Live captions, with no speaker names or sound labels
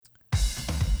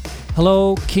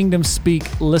Hello, Kingdom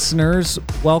Speak listeners.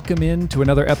 Welcome in to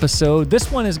another episode.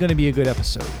 This one is going to be a good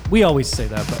episode. We always say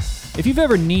that, but if you've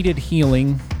ever needed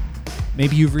healing,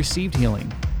 maybe you've received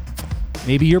healing.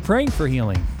 Maybe you're praying for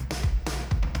healing.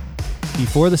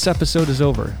 Before this episode is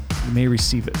over, you may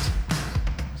receive it.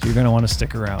 So you're going to want to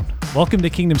stick around. Welcome to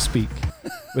Kingdom Speak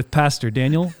with Pastor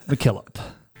Daniel McKillop.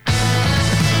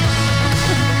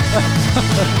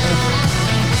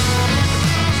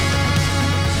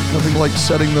 Nothing like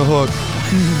setting the hook.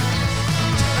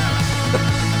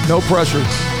 No pressure.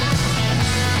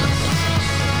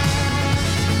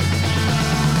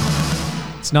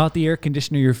 It's not the air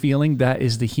conditioner you're feeling. That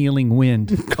is the healing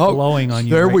wind blowing on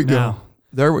you there right we now. go.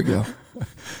 There we go.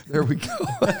 There we go.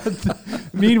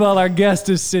 Meanwhile, our guest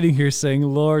is sitting here saying,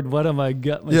 Lord, what am I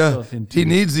got myself into? He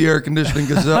needs the air conditioning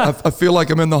because I feel like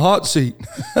I'm in the hot seat.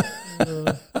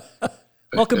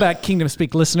 Welcome back, Kingdom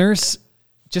Speak listeners.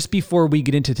 Just before we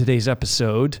get into today's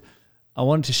episode, I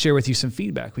wanted to share with you some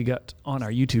feedback we got on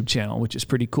our YouTube channel, which is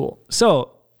pretty cool.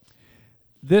 So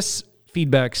this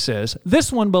feedback says, this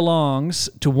one belongs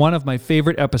to one of my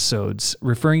favorite episodes,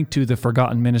 referring to the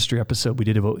Forgotten Ministry episode we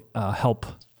did about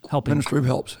helping. Ministry of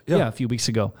Helps. Yeah, a few weeks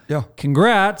ago. Yeah.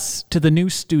 Congrats to the new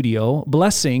studio.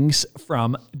 Blessings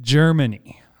from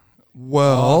Germany.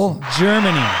 Well,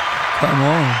 Germany. come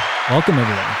on. Welcome,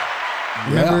 everyone.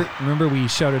 Remember we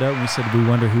shouted out and we said, we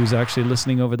wonder who's actually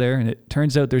listening over there. And it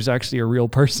turns out there's actually a real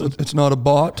person It's not a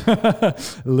bot.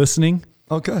 listening.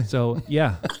 Okay. So,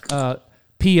 yeah.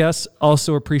 P.S.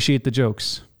 Also appreciate the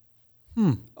jokes.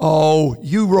 Oh,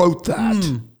 you wrote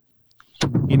that.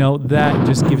 You know, that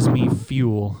just gives me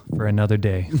fuel for another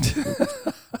day.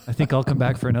 I think I'll come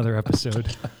back for another episode.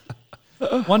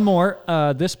 One more.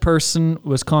 This person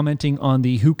was commenting on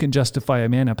the Who Can Justify a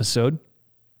Man episode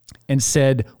and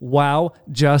said, wow,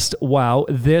 just wow,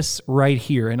 this right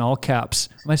here in all caps.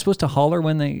 Am I supposed to holler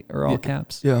when they are all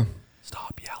caps? Yeah.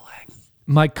 Stop yelling.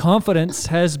 My confidence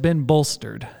has been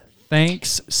bolstered.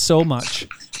 Thanks so much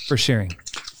for sharing.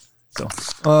 So,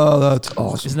 Oh, that's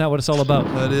awesome. isn't that what it's all about?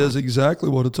 That is exactly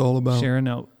what it's all about. Sharing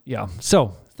out. Yeah.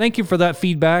 So thank you for that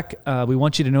feedback. We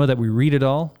want you to know that we read it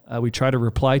all. We try to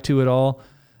reply to it all.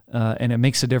 And it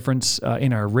makes a difference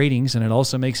in our ratings. And it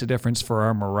also makes a difference for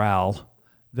our morale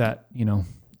that, you know,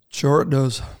 Sure it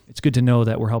does. it's good to know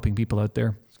that we're helping people out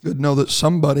there. It's good to know that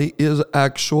somebody is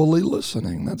actually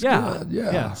listening. That's good.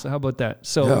 Yeah. So how about that?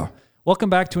 So Yeah. welcome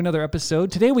back to another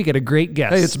episode. Today we get a great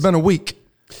guest. Hey, it's been a week.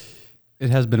 It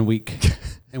has been a week,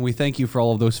 and we thank you for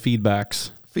all of those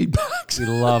feedbacks. Feedbacks. We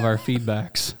love our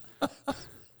feedbacks.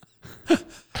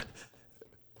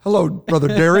 Hello, Brother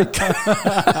Derek.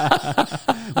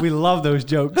 We love those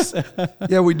jokes.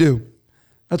 Yeah, we do.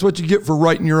 That's what you get for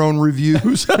writing your own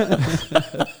reviews.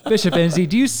 Bishop Enzi,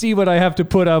 do you see what I have to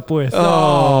put up with?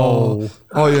 Oh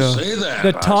yeah. Say that.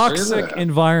 The toxic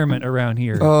environment around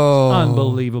here. Oh.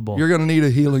 Unbelievable. You're going to need a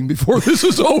healing before this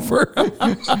is over.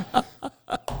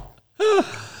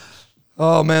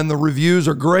 Oh, man, the reviews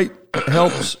are great. It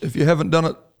helps. If you haven't done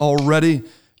it already,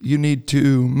 you need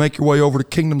to make your way over to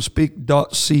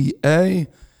kingdomspeak.ca,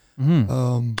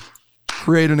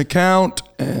 create an account,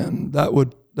 and that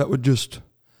would just,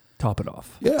 Top it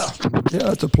off. yeah,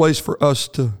 it's a place for us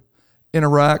to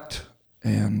interact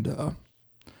and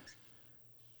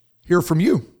hear from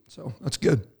you. So that's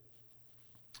good.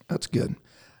 That's good.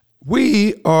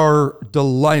 We are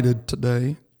delighted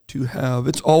today to have,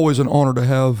 it's always an honor to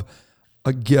have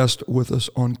a guest with us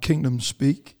on Kingdom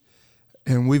Speak.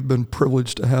 And we've been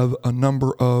privileged to have a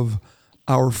number of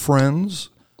our friends,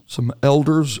 some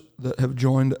elders that have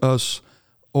joined us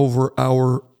over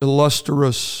our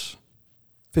illustrious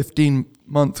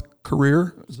 15-month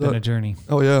career. It's been a journey.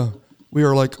 Oh, yeah. We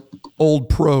are like old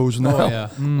pros now. Oh yeah,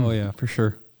 oh yeah, for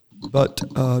sure. But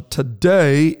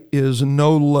today is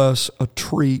no less a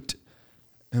treat,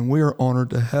 and we are honored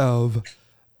to have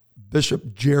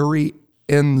Bishop Jerry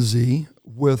Enzi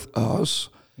with us,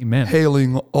 Amen.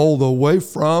 hailing all the way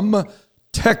from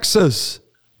Texas.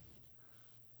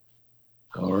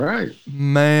 All right.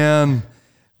 Man,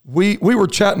 we were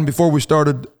chatting before we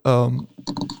started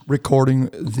recording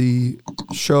the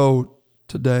show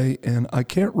today, and I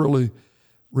can't really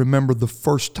remember the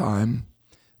first time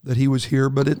that he was here,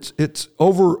 but it's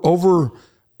over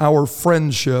our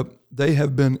friendship. They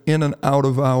have been in and out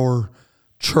of our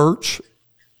church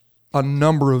a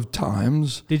number of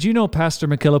times. Did you know Pastor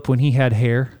McKillop when he had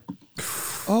hair?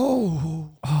 Oh,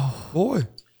 boy.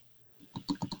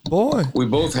 We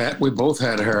both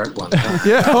had hair at one time.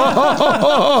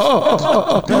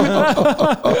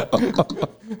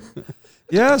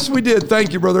 Yes, we did.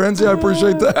 Thank you, Brother Enzi. I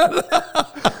appreciate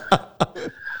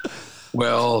that.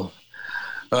 Well,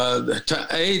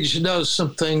 Age does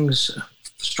some things,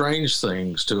 strange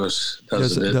things to us,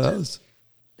 doesn't it? Yes, it does.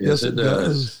 Yes, it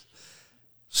does.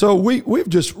 So we've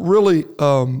just really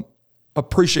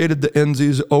appreciated the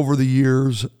Enzies over the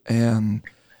years and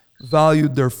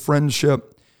valued their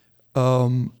friendship.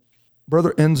 Brother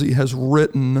Enzi has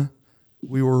written,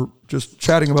 we were just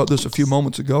chatting about this a few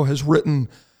moments ago, has written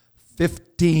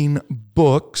 15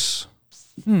 books,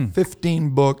 15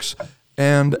 books,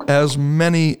 and as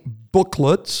many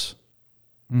booklets,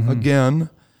 again,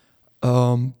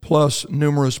 plus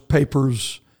numerous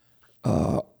papers,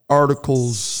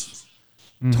 articles,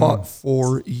 taught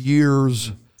for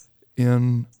years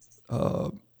in,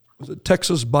 was it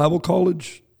Texas Bible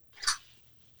College?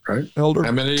 Right. Elder?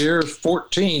 How many years?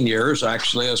 14 years,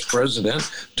 actually, as president,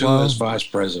 2 as vice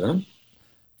president.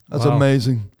 That's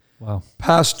amazing. Wow.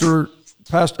 Pastor,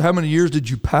 how many years did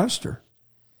you pastor?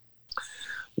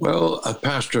 Well, I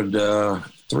pastored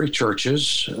 3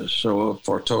 churches, so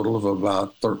for a total of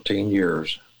about 13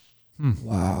 years.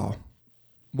 Wow.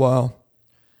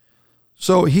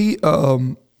 So he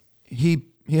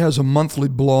has a monthly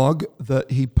blog that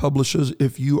he publishes.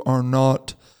 If you are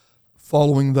not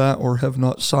following that or have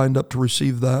not signed up to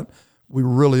receive that, we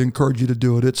really encourage you to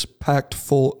do it. It's packed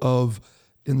full of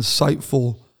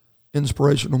insightful,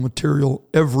 inspirational material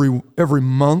every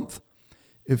month.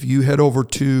 If you head over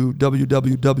to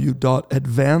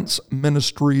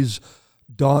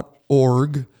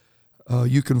www.advanceministries.org,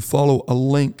 you can follow a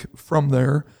link from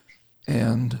there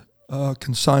and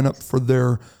can sign up for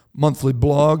their monthly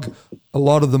blog. A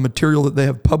lot of the material that they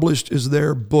have published is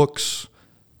there, books,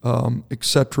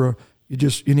 etc.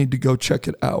 You need to go check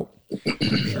it out.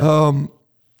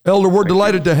 Elder, we're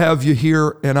delighted to have you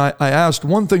here. And I asked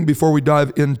one thing before we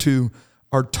dive into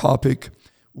our topic.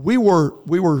 We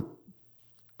were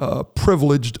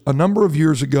privileged a number of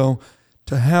years ago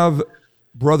to have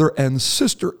Brother and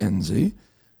Sister Enzi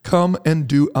come and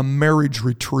do a marriage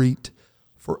retreat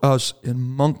for us in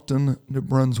Moncton, New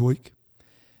Brunswick.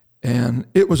 And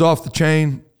it was off the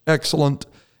chain, excellent.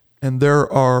 And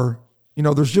there are,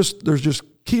 there's just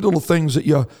key little things that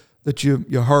you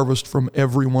harvest from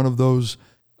every one of those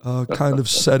kind of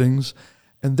settings.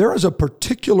 And there is a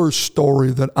particular story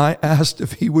that I asked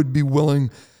if he would be willing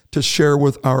to share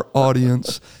with our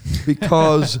audience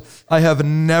because I have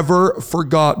never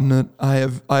forgotten it. I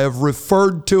have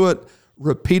referred to it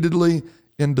repeatedly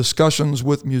in discussions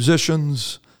with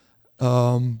musicians,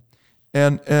 and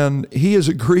he has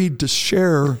agreed to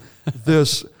share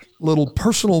this little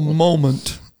personal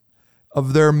moment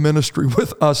of their ministry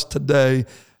with us today.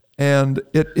 And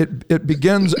it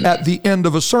begins at the end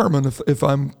of a sermon, if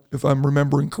I'm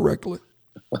remembering correctly.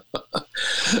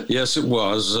 Yes, it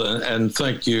was. And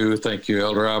thank you,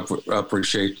 Elder. I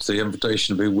appreciate the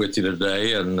invitation to be with you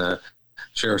today and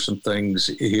share some things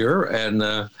here.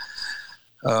 And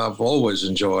I've always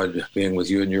enjoyed being with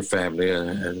you and your family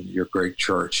and your great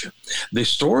church. The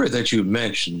story that you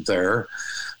mentioned there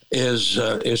is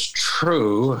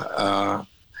true.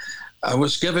 I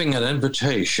was giving an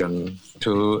invitation at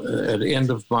the end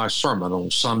of my sermon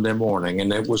on Sunday morning,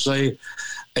 and it was a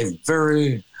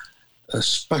very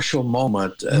special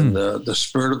moment, and the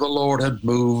Spirit of the Lord had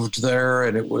moved there,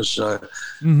 and it was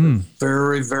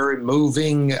very, very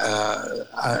moving.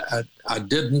 I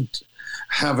didn't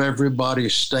have everybody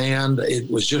stand. It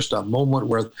was just a moment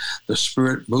where the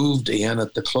Spirit moved in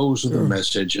at the close of the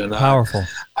message, and powerful.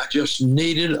 I just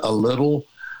needed a little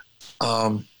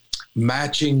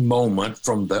matching moment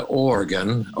from the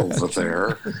organ over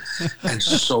there. And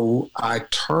so I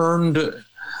turned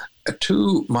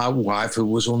to my wife, who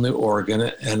was on the organ,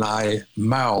 and I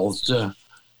mouthed,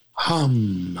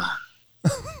 hum.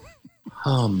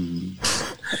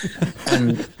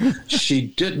 And she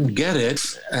didn't get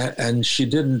it, and she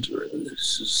didn't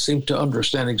seem to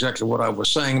understand exactly what I was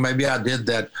saying. Maybe I did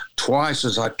that twice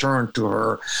as I turned to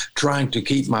her, trying to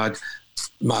keep my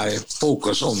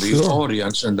focus on the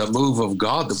audience and the move of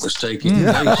God that was taking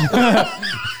place.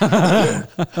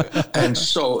 And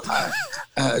so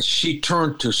she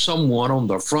turned to someone on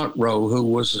the front row who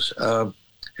was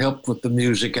helped with the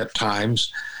music at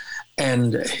times,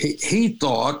 and he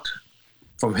thought,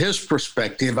 from his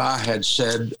perspective, I had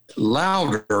said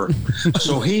louder.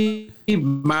 So he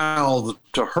mouthed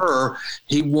to her,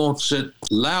 he wants it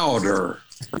louder.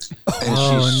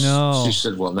 And she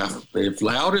said, well, now, if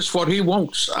loud is what he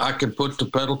wants, I can put the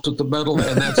pedal to the metal.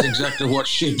 And that's exactly what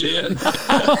she did.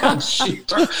 And she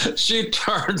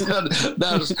turned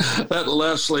that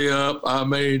Leslie up,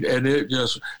 and it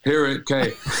just, here it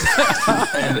came.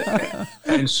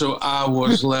 And so I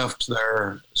was left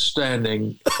there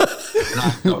standing, and I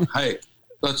thought, hey,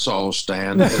 let's all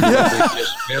stand and we'll be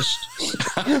dismissed.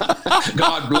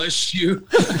 God bless you.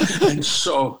 And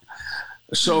so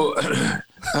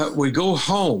we go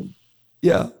home.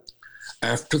 Yeah.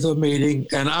 After the meeting,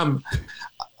 and I'm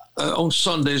on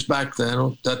Sundays back then,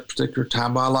 at that particular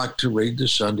time, I like to read the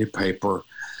Sunday paper.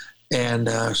 And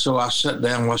so I sat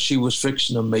down while she was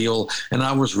fixing a meal, and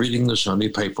I was reading the Sunday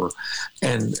paper,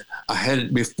 and I had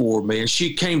it before me. And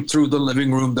she came through the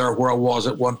living room there where I was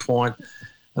at one point,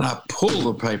 and I pulled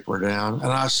the paper down,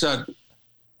 and I said,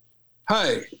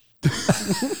 "Hey,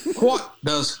 what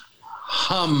does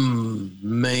hum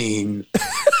mean?"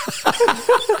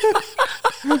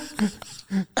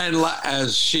 And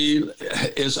as she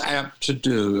is apt to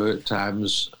do at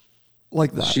times,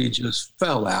 like that, she just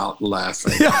fell out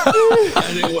laughing.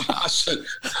 Anyway, I said,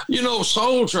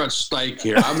 souls are at stake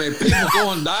here. I mean, people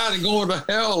going down and going to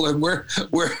hell, and we're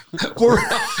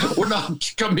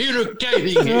not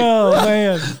communicating here. Oh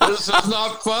man, this is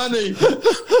not funny. But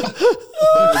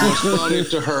it was funny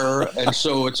to her, and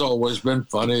so it's always been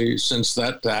funny since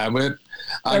that time.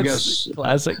 I guess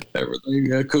classic.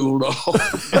 Everything cooled off.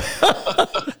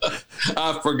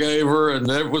 I forgave her, and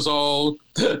it was all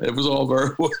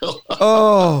very well.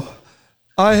 Oh,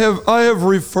 I have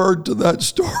referred to that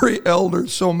story, Elder,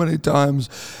 so many times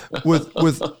with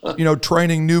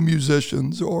training new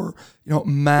musicians or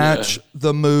match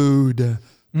the mood.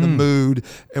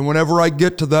 And whenever I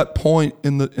get to that point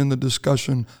in the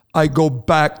discussion, I go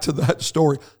back to that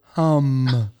story.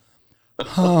 Hum.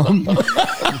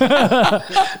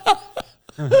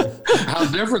 How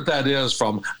different that is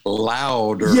from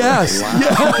louder. Yes.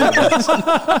 Loud.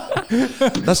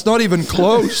 That's not even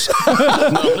close.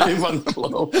 Not even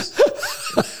close.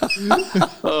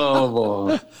 Oh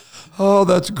boy. Oh,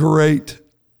 that's great.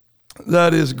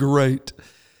 That is great.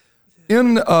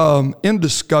 In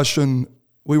discussion,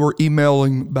 we were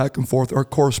emailing back and forth our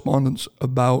correspondence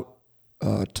about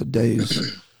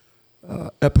today's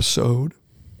episode.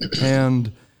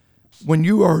 And when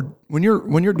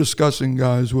you're discussing,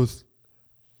 guys, with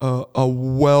a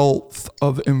wealth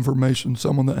of information,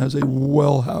 someone that has a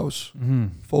well house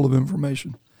full of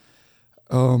information,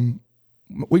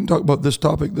 we can talk about this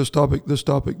topic, this topic, this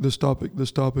topic, this topic,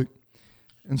 this topic,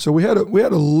 and so we had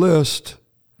a list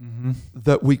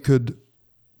that we could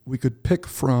pick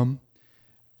from,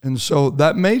 and so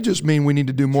that may just mean we need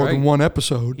to do more than one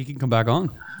episode. He can come back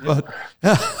on,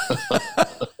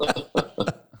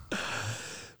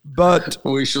 but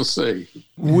we shall see.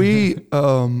 We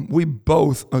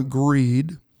both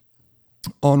agreed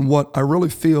on what I really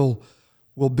feel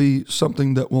will be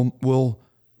something that will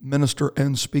minister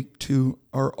and speak to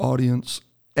our audience,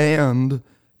 and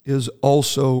is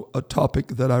also a topic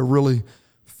that I really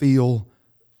feel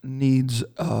needs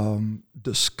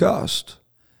discussed,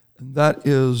 and that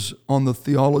is on the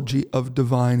theology of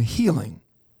divine healing.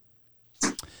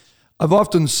 I've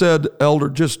often said, Elder,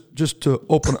 just to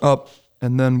open up,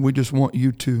 and then we just want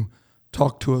you to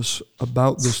talk to us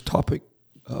about this topic,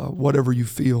 whatever you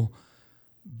feel.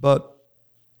 But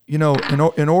in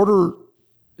order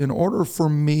for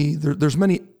me, there's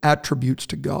many attributes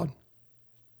to God.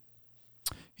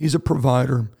 He's a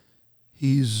provider.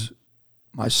 He's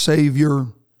my Savior.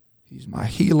 He's my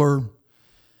healer.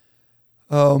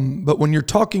 But when you're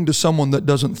talking to someone that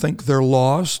doesn't think they're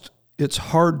lost, it's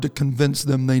hard to convince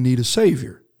them they need a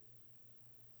Savior.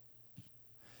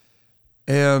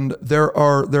 And there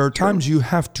are times you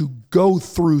have to go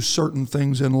through certain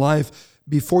things in life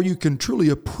before you can truly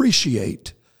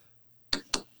appreciate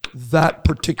that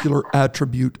particular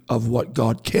attribute of what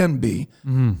God can be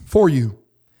for you.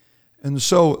 And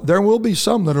so there will be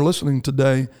some that are listening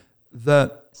today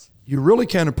that you really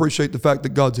can't appreciate the fact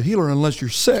that God's a healer unless you're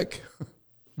sick.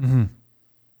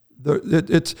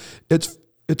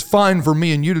 It's fine for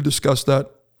me and you to discuss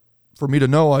that, for me to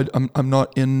know I'm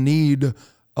not in need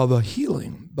of a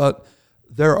healing. But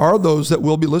there are those that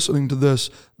will be listening to this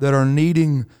that are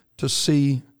needing to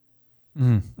see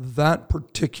that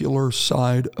particular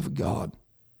side of God.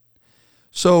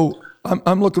 So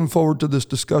I'm looking forward to this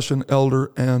discussion,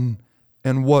 Elder, and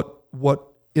what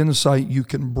insight you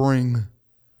can bring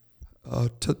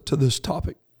to this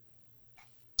topic.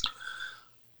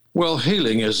 Well,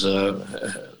 healing is an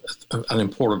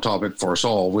important topic for us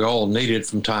all. We all need it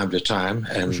from time to time,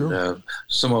 and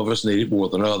some of us need it more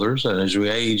than others. And as we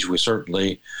age, we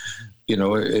certainly,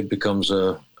 it becomes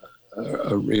a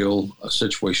real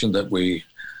situation that we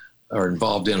are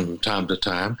involved in from time to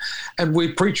time. And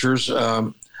we preachers,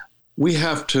 we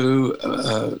have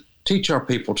to teach our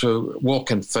people to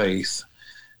walk in faith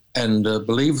and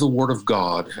believe the Word of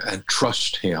God and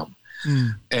trust Him.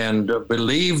 and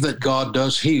believe that God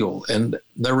does heal. And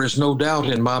there is no doubt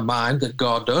in my mind that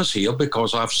God does heal,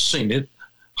 because I've seen it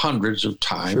hundreds of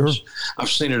times. Sure. I've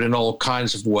seen it in all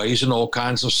kinds of ways, in all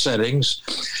kinds of settings.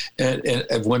 And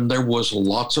when there was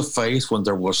lots of faith, when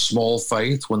there was small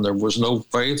faith, when there was no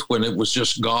faith, when it was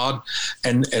just God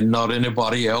and not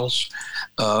anybody else.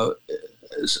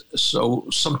 So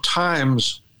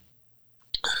sometimes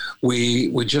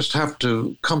we just have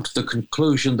to come to the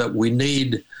conclusion that we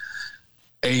need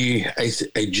a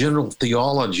general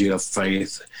theology of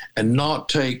faith, and not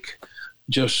take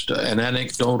just an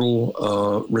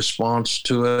anecdotal response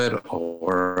to it,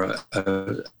 or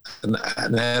an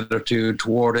attitude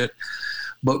toward it.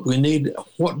 But we need,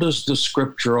 what does the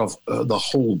scripture of the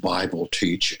whole Bible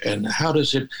teach, and how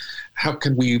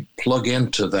can we plug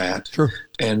into that? Sure.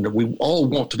 And we all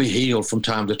want to be healed from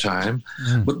time to time,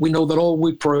 but we know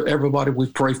that everybody we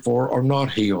pray for are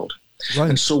not healed. Right.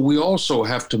 And so we also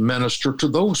have to minister to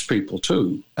those people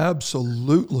too.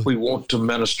 Absolutely. We want to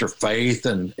minister faith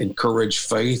and encourage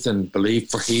faith and believe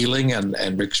for healing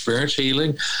and experience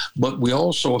healing, but we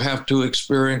also have to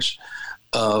experience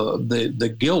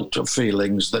the guilt of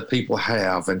feelings that people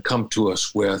have and come to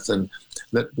us with, and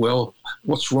that, well,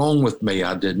 what's wrong with me?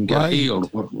 I didn't get healed.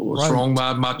 What's wrong?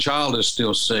 My child is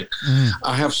still sick.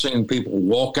 I have seen people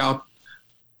walk out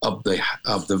of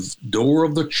the door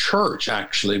of the church,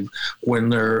 actually, when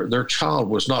their child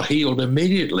was not healed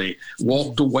immediately,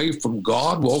 walked away from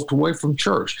God, walked away from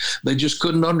church. They just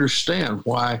couldn't understand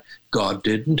why God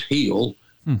didn't heal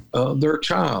their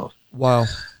child. Wow.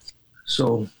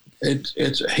 So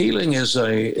it's healing is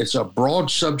a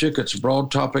broad subject, it's a broad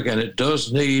topic, and it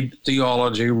does need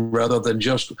theology rather than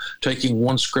just taking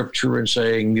one scripture and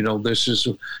saying, this is,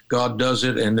 God does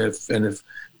it, and if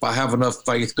I have enough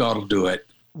faith, God will do it.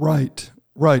 Right.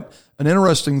 An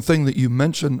interesting thing that you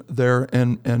mentioned there,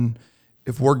 and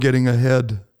if we're getting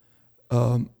ahead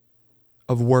of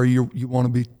where you want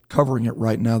to be covering it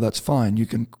right now, that's fine. You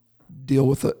can deal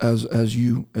with it as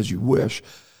you wish.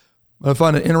 But I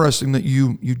find it interesting that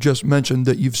you just mentioned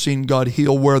that you've seen God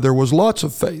heal where there was lots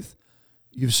of faith.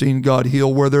 You've seen God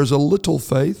heal where there's a little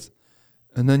faith,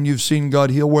 and then you've seen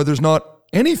God heal where there's not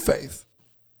any faith.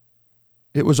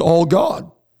 It was all God.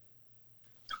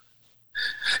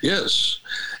 Yes,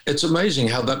 it's amazing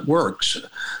how that works.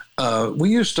 We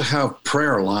used to have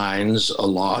prayer lines a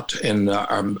lot in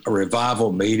our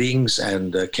revival meetings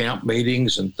and camp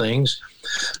meetings and things.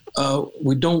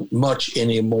 We don't much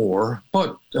anymore,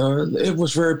 but it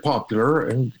was very popular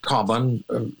and common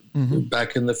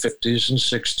back in the 50s and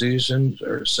 60s and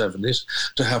 70s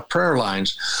to have prayer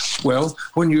lines. Well,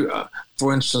 when you,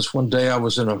 for instance, one day I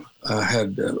was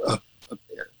had a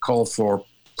call for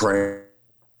prayer.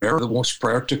 That wants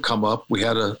prayer to come up. We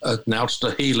had announced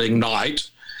a healing night.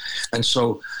 And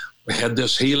so we had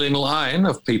this healing line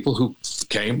of people who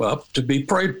came up to be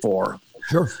prayed for.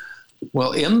 Sure.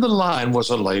 Well, in the line was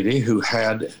a lady who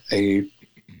had a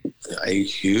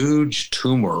huge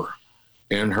tumor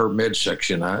in her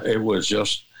midsection. It was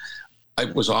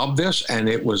obvious, and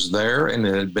it was there, and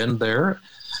it had been there.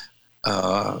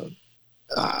 I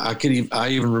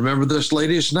even remember this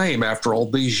lady's name after all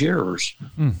these years.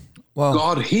 Wow.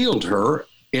 God healed her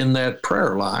in that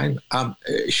prayer line.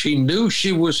 She knew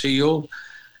she was healed,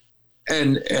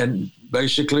 and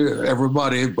basically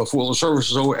everybody, before the service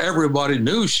was over, everybody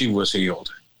knew she was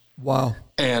healed. Wow.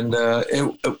 And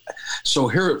so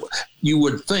here you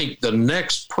would think the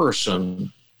next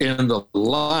person in the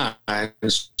line,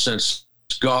 since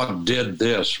God did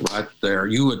this right there,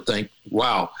 you would think,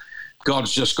 wow,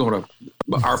 God's just going to,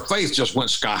 our faith just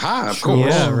went sky high, of course.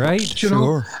 Yeah, right.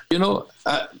 Sure.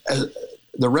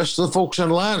 The rest of the folks in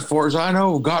line, as far as I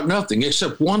know, got nothing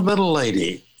except one little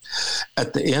lady.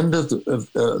 At the end of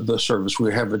the service, we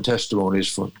were having testimonies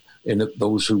from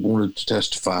those who wanted to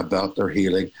testify about their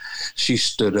healing. She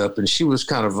stood up, and she was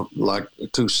kind of like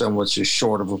 2 sandwiches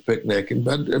short of a picnic,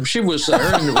 but she was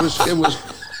there, and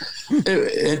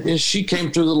and she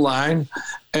came through the line,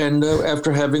 and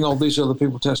after having all these other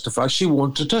people testify, she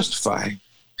wanted to testify.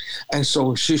 And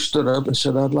so she stood up and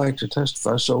said, I'd like to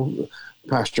testify. So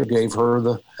Pastor gave her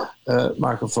the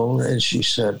microphone, and she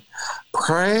said,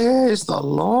 praise the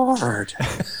Lord.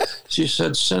 She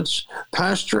said, since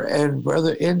Pastor and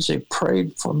Brother Enzi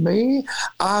prayed for me,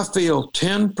 I feel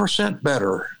 10%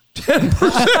 better.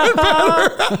 10%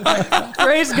 better.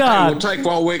 Praise God. We'll take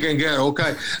what we can get,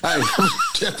 okay? Hey,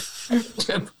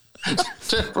 10%.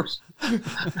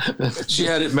 She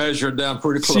had it measured down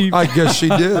pretty close. I guess she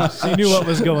did. She knew what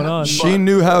was going on. She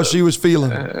knew how she was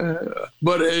feeling.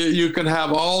 But you can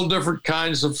have all different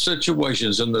kinds of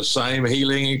situations in the same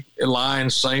healing line,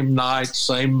 same night,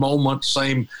 same moment,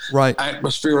 same Right.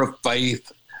 atmosphere of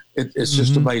faith. It's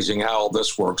just amazing how all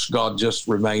this works. God just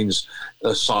remains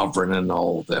sovereign in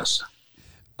all of this.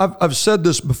 I've said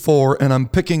this before, and I'm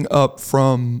picking up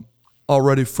from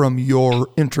your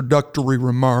introductory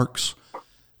remarks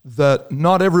that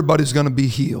not everybody's going to be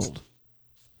healed.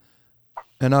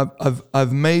 And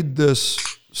I've made this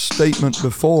statement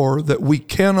before that we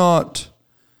cannot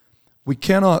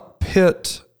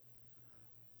pit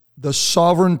the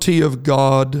sovereignty of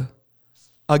God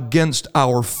against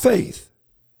our faith.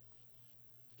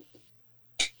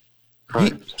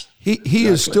 Right. He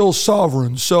is still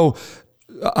sovereign. So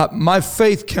my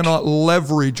faith cannot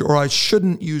leverage, or I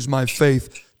shouldn't use my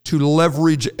faith to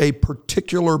leverage a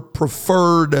particular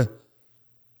preferred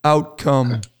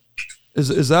outcome.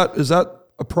 Is that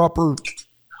a proper?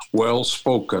 Well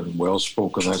spoken.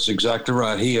 That's exactly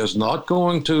right. He is not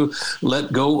going to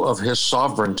let go of his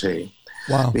sovereignty.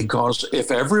 Wow. Because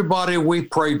if everybody we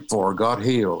prayed for got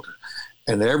healed,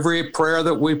 and every prayer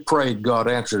that we prayed God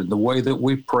answered the way that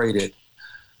we prayed it,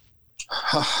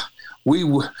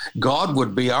 God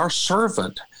would be our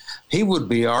servant. He would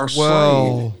be our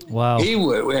slave. Wow. He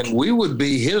would, and we would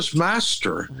be his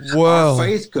master. Wow. Our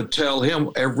faith could tell him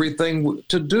everything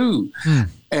to do.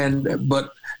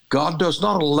 But God does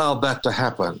not allow that to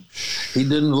happen. He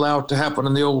didn't allow it to happen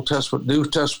in the Old Testament, New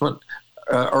Testament,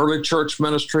 early church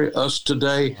ministry, us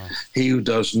today. He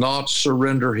does not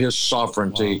surrender his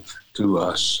sovereignty to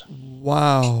us.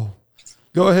 Wow.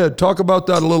 Go ahead. Talk about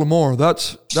that a little more.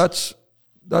 That's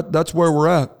where we're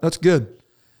at. That's good.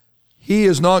 He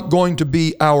is not going to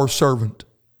be our servant.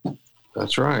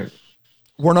 That's right.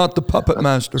 We're not the puppet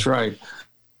master. That's right.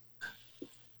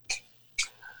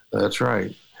 That's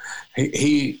right.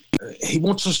 He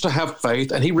wants us to have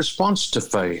faith, and he responds to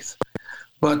faith.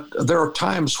 But there are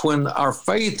times when our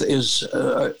faith is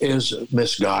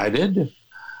misguided.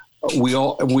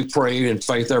 We pray in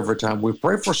faith every time we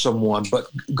pray for someone, but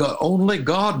only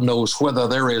God knows whether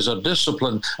there is a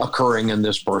discipline occurring in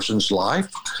this person's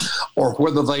life, or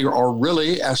whether they are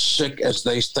really as sick as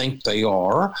they think they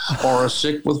are, or as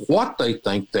sick with what they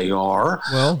think they are.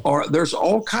 Well, or there's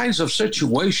all kinds of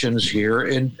situations here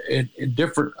in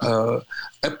different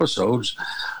episodes.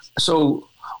 So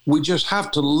we just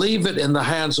have to leave it in the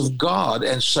hands of God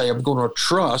and say, I'm going to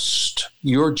trust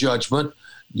your judgment,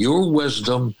 your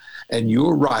wisdom, and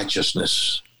your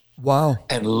righteousness. wow.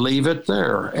 And leave it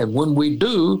there. And when we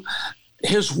do,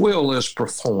 his will is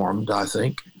performed, I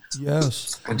think.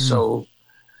 Yes. And so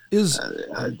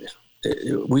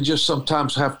we just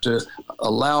sometimes have to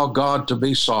allow God to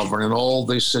be sovereign in all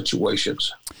these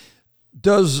situations.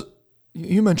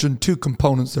 You mentioned two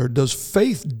components there. Does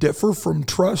faith differ from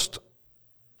trust?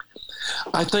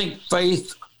 I think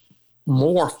faith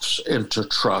morphs into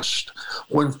trust.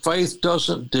 When faith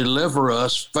doesn't deliver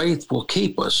us, faith will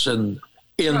keep us in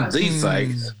the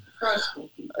faith.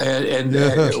 And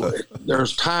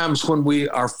there's times when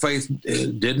our faith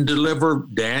didn't deliver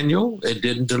Daniel. It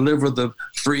didn't deliver the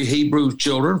 3 Hebrew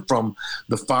children from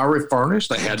the fiery furnace.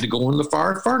 They had to go in the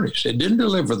fiery furnace. It didn't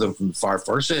deliver them from the fiery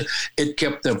furnace. It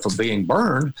kept them from being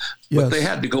burned, but they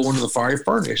had to go into the fiery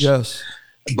furnace. Yes.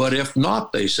 But if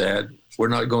not, they said, we're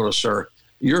not going to serve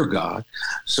your God.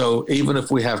 So even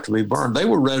if we have to be burned, they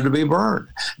were ready to be burned.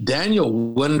 Daniel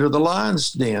went into the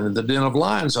lion's den, the den of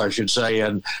lions, I should say,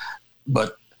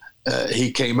 but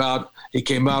he came out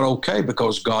okay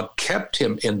because God kept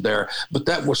him in there. But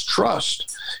that was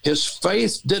trust. His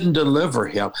faith didn't deliver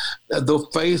him. The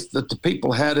faith that the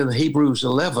people had in Hebrews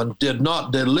 11 did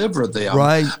not deliver them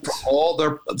from all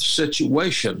their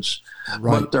situations,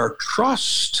 but their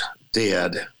trust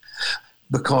did.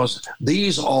 Because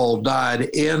these all died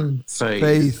in faith.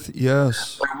 Faith,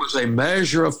 yes. There was a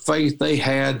measure of faith they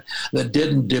had that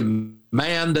didn't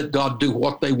demand that God do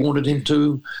what they wanted him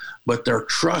to, but their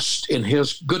trust in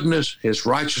his goodness, his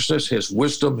righteousness, his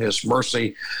wisdom, his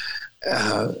mercy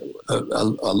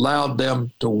allowed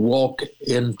them to walk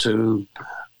into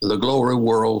the glory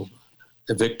world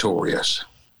victorious.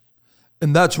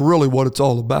 And that's really what it's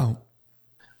all about.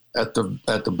 At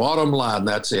the bottom line,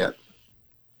 that's it.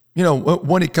 You know,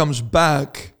 when he comes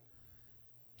back,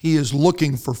 he is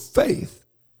looking for faith.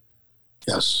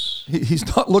 Yes. He's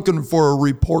not looking for a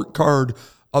report card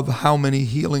of how many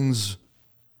healings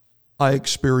I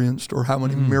experienced or how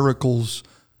many miracles.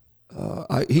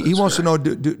 He wants to know,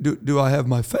 do I have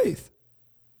my faith?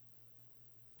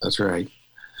 That's right.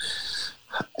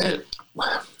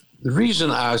 the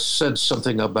reason I said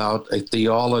something about a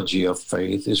theology of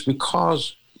faith is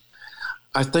because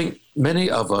I think many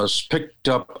of us picked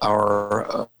up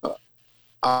our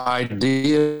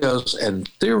ideas and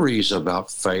theories about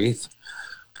faith,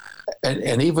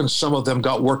 and even some of them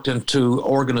got worked into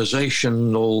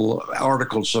organizational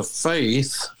articles of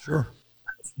faith. Sure.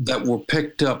 That were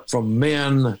picked up from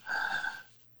men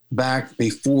back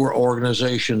before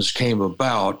organizations came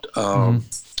about.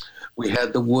 We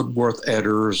had the Woodworth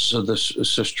Edders, the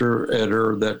Sister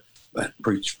Edder that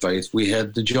preached faith. We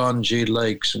had the John G.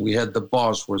 Lakes, and we had the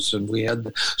Bosworths, and we had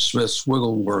the Smiths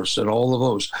Wigglesworths, and all of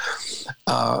those.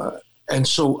 And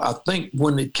so I think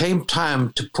when it came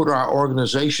time to put our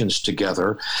organizations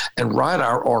together and write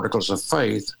our articles of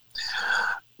faith,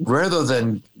 rather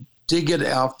than dig it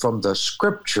out from the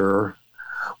scripture,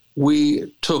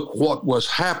 we took what was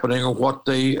happening or what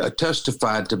they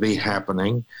testified to be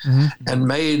happening and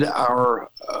made our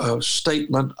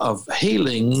statement of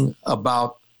healing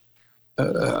about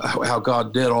how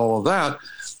God did all of that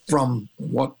from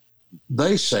what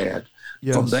they said,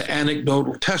 from the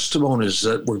anecdotal testimonies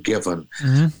that were given,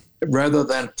 rather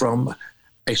than from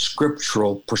a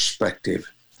scriptural perspective.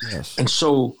 Yes. And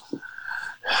so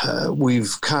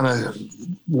we've kind of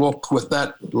walked with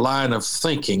that line of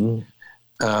thinking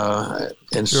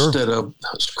instead of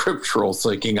scriptural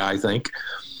thinking, I think,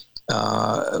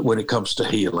 when it comes to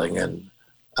healing. And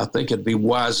I think it'd be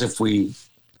wise if we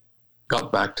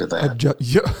got back to that.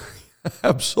 Yeah,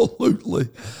 absolutely.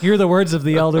 Hear the words of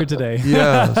the elder today.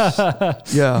 Yes.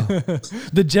 Yeah.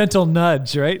 The gentle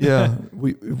nudge, right? Yeah.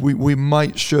 We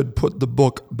might should put the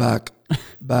book back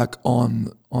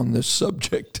on this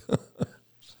subject.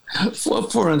 Well,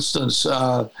 for instance,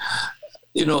 they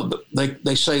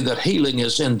say that healing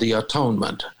is in the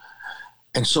atonement.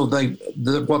 And so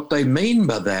what they mean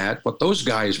by that, what those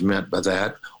guys meant by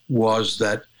that, was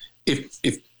that if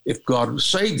God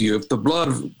saved you, if the blood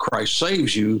of Christ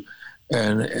saves you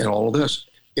and all of this,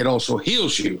 it also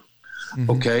heals you.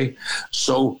 Okay?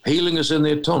 So healing is in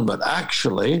the atonement.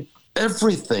 Actually,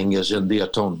 everything is in the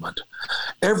atonement.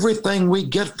 Everything we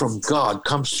get from God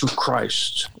comes through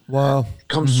Christ. Wow.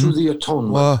 Comes through the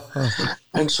atonement. Wow.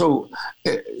 And so,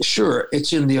 sure,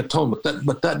 it's in the atonement,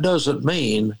 but that doesn't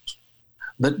mean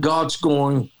that God's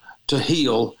going to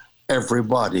heal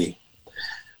everybody.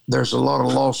 There's a lot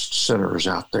of lost sinners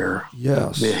out there.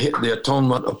 Yes. The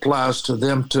atonement applies to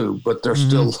them too, but there's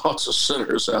still lots of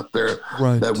sinners out there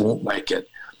that won't make it.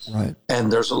 Right.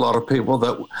 And there's a lot of people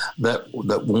that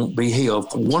won't be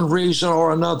healed for one reason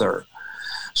or another.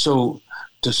 So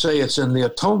to say it's in the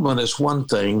atonement is one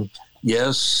thing.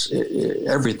 Yes,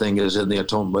 everything is in the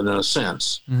atonement in a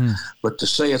sense. But to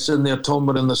say it's in the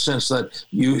atonement in the sense that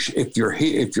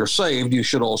if you're saved, you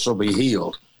should also be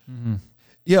healed.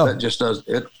 Yeah. That just does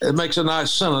it. It makes a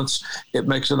nice sentence. It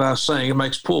makes a nice saying. It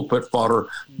makes pulpit fodder,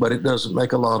 but it doesn't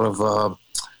make a lot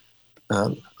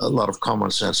of common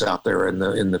sense out there in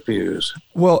the pews.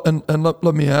 Well, and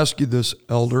let me ask you this,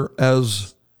 Elder,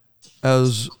 as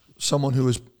someone who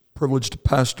is privileged to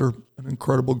pastor an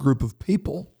incredible group of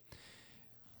people,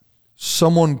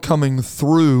 someone coming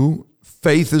through,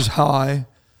 faith is high,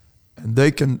 and they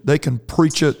can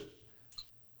preach it,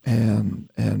 and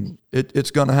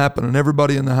it's going to happen, and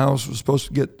everybody in the house was supposed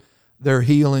to get their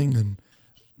healing, and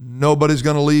nobody's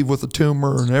going to leave with a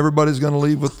tumor, and everybody's going to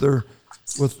leave with their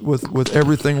with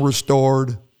everything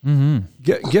restored.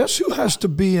 Guess who has to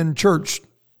be in church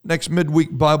next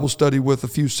midweek Bible study with a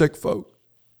few sick folk?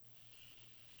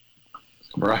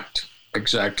 Right,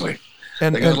 exactly.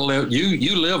 And they gotta live.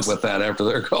 You live with that after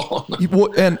they're gone.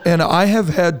 and I have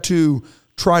had to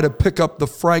try to pick up the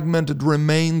fragmented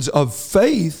remains of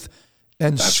faith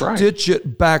and stitch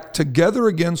it back together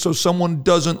again, so someone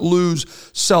doesn't lose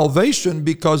salvation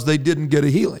because they didn't get a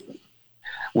healing.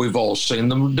 We've all seen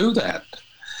them do that.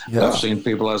 Yeah. I've seen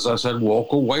people, as I said,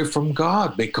 walk away from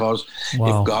God because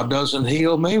if God doesn't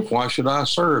heal me, why should I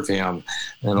serve him?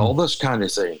 And all this kind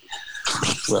of thing.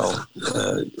 Well,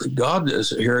 God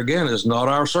is not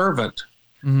our servant.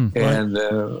 And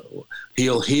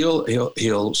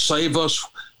he'll save us,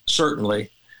 certainly,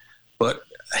 but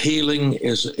healing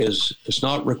is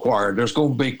not required. There's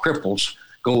going to be cripples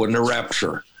go in the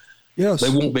rapture. Yes. They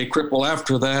won't be crippled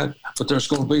after that, but there's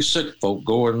going to be sick folk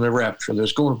go in the rapture.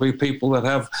 There's going to be people that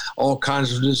have all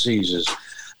kinds of diseases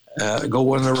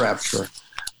go in the rapture.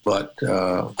 But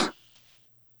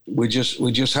we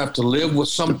just have to live with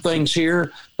some things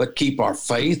here, but keep our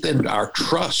faith and our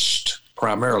trust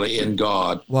primarily in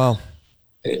God. Wow.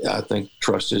 I think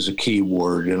trust is a key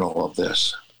word in all of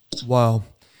this. Wow.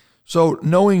 So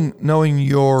knowing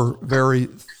your very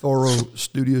thorough,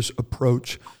 studious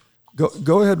approach,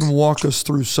 go ahead and walk us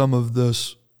through some of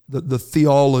this the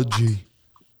theology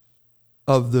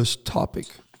of this topic?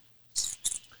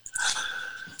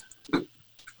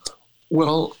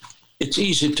 Well, it's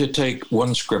easy to take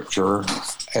one scripture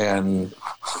and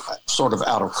sort of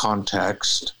out of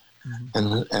context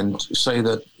and say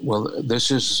that, well, this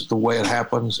is the way it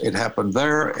happens. It happened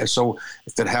there. And so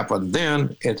if it happened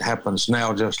then, it happens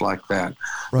now just like that.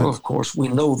 Right. Well, of course, we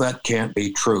know that can't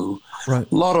be true. Right.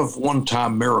 A lot of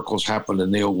one-time miracles happened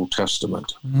in the Old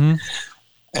Testament.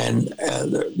 And,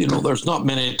 there's not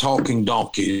many talking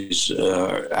donkeys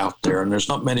out there, and there's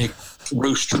not many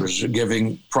roosters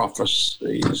giving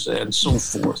prophecies and so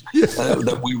forth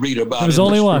that we read about. There's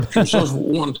only one. There's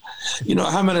one.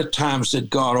 How many times did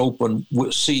God open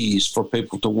seas for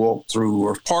people to walk through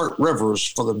or part rivers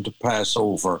for them to pass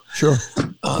over? Sure.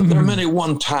 There are many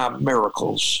one-time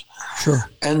miracles. Sure.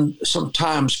 And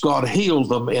sometimes God healed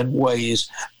them in ways.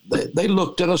 They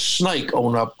looked at a snake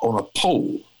on a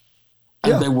pole,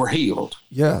 and they were healed.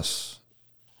 Yes.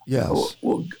 Yes.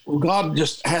 Well, God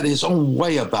just had his own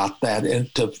way about that, and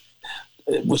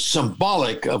it was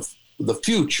symbolic of the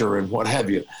future and what have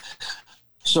you.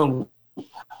 So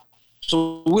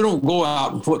we don't go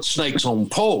out and put snakes on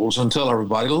poles and tell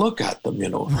everybody to look at them,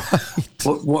 Right.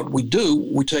 But what we do,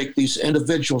 we take these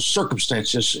individual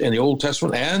circumstances in the Old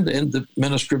Testament and in the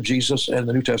ministry of Jesus and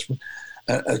the New Testament,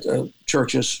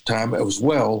 church's time as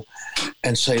well,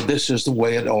 and say this is the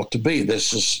way it ought to be.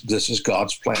 This is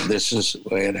God's plan. This is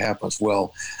the way it happens.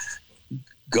 Well,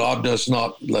 God does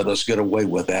not let us get away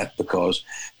with that, because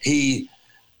He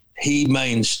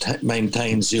maintains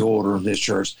the order of this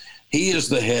church. He is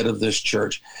the head of this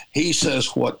church. He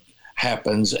says what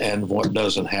happens and what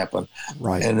doesn't happen.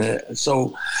 Right. And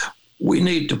so we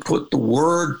need to put the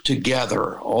word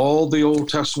together, all the Old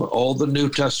Testament, all the New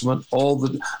Testament, all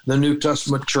the New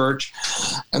Testament church.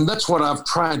 And that's what I've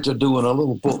tried to do in a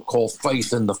little book called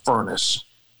Faith in the Furnace.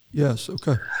 Yes.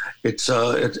 Okay. It's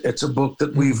a book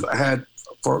that we've had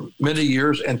for many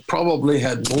years and probably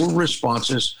had more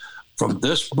responses from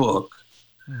this book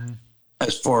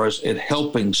as far as it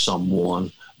helping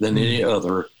someone than any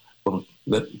other book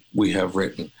that we have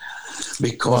written,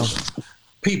 because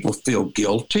people feel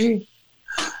guilty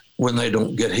when they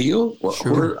don't get healed. Well,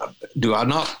 Sure. Do I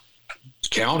not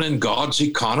count in God's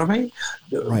economy?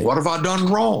 Right. What have I done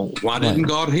wrong? Why didn't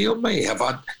God heal me? Have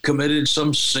I committed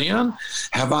some sin?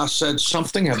 Have I said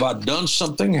something? Have I done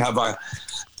something?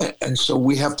 And so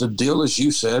we have to deal, as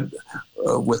you said,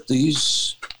 with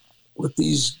these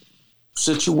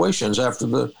situations after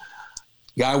the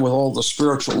guy with all the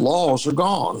spiritual laws are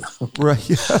gone. Right.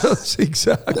 Yes,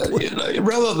 exactly.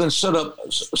 Rather than set up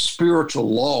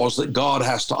spiritual laws that God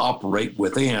has to operate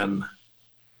within,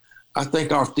 I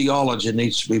think our theology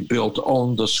needs to be built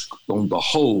on the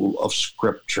whole of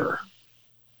Scripture.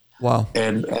 Wow.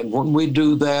 And when we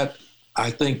do that,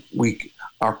 I think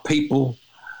our people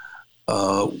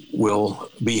will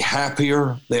be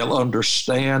happier. They'll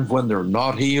understand when they're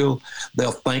not healed.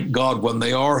 They'll thank God when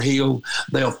they are healed.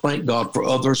 They'll thank God for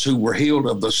others who were healed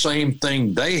of the same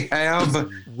thing they have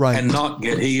Right. and not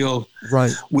get healed.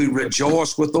 Right. We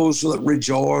rejoice with those that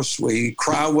rejoice. We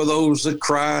cry with those that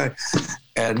cry,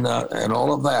 and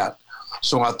all of that.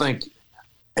 So I think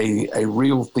a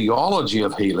real theology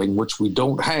of healing, which we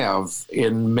don't have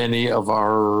in many of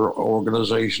our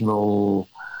organizational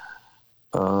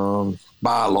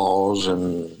bylaws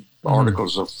and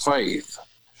articles of faith.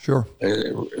 Sure.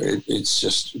 It's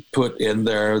just put in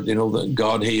there, that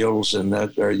God heals, and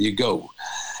that there you go.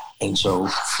 And so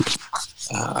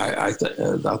I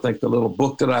think the little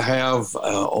book that I have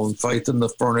on Faith in the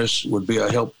Furnace would be a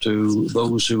help to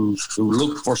those who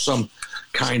look for some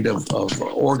kind of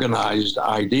organized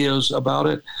ideas about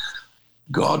it.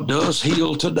 God does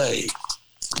heal today.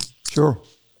 Sure.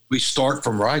 We start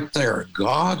from right there.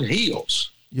 God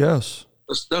heals. Yes.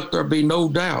 Let there be no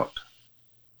doubt.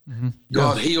 Mm-hmm.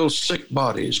 God Yes. heals sick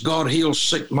bodies. God heals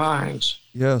sick minds.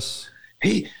 Yes.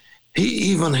 He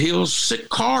even heals sick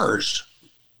cars.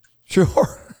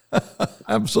 Sure.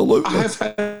 Absolutely.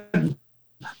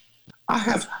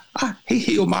 He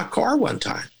healed my car one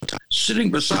time,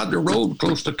 sitting beside the road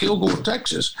close to Kilgore,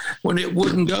 Texas, when it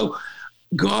wouldn't go.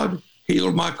 God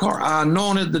healed my car. I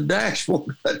anointed the dashboard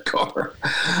of that car.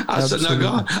 I said, now,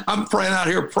 God, I'm praying out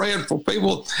here, praying for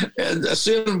people and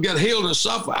seeing them get healed and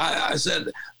stuff. I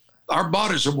said, our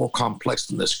bodies are more complex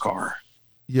than this car.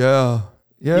 Yeah.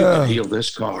 You Yeah. can heal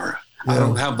this car. Yeah. I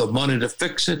don't have the money to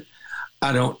fix it.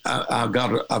 I've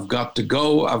got to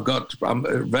go. I'm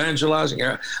evangelizing.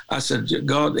 I said,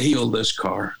 God, heal this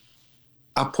car.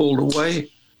 I pulled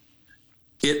away.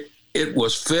 It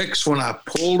was fixed when I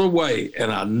pulled away,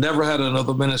 and I never had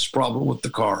another minute's problem with the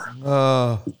car.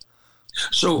 Wow.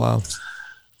 So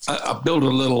I built a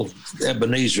little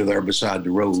Ebenezer there beside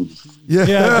the road. Yeah.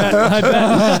 I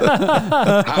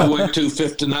bet. Highway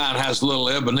 259 has a little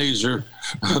Ebenezer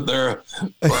there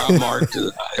where I marked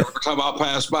it. Every time I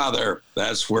pass by there,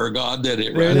 that's where God did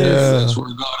it, right? Yeah. That's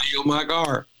where God healed my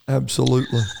car.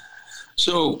 Absolutely.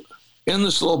 So in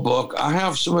this little book, I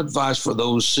have some advice for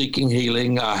those seeking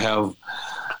healing. I have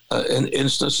in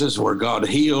instances where God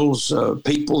heals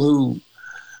people who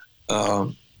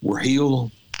were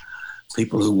healed,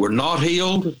 people who were not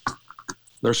healed.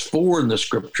 There's 4 in the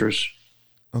scriptures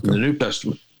in the New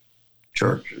Testament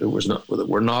church that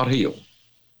were not healed.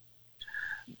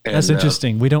 And, That's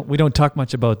interesting. We don't talk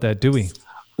much about that, do we?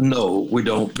 No, we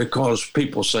don't, because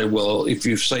people say, well, if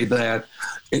you say that,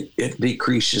 it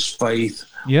decreases faith.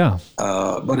 Yeah.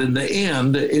 But in the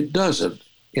end, it doesn't.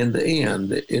 In the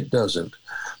end, it doesn't.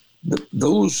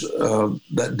 Those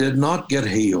that did not get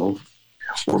healed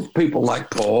were people like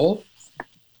Paul,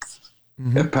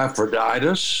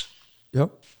 Epaphroditus. Yep.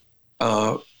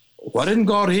 Why didn't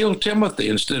God heal Timothy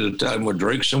instead of telling him, well,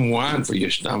 drink some wine for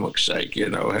your stomach's sake? You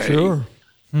know, hey, Sure.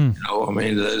 you know, I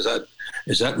mean,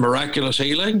 is that miraculous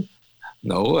healing?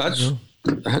 No,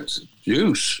 that's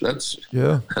juice. That's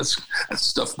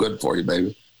stuff good for you,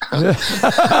 baby. we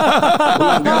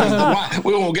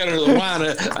won't get into the wine.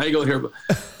 I ain't go here,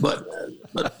 but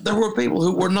there were people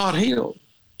who were not healed.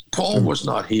 Paul was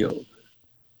not healed.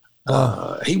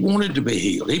 He wanted to be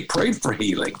healed. He prayed for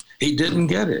healing. He didn't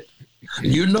get it.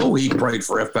 You know, he prayed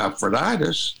for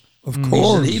Epaphroditus. Of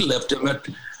course. He left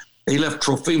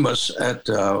Trophimus at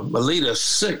Miletus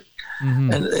sick,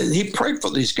 and he prayed for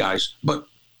these guys, but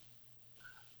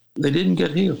they didn't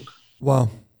get healed. Wow.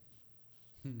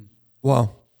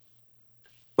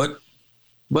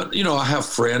 But you know, I have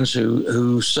friends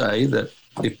who say that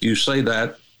if you say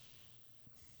that,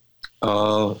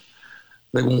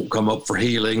 they won't come up for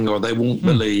healing, or they won't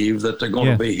believe that they're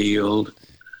going to be healed.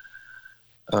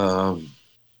 But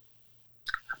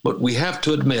we have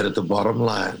to admit at the bottom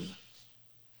line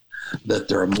that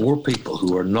there are more people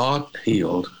who are not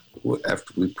healed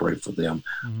after we pray for them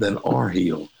than are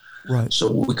healed. Right. So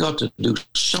we got to do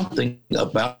something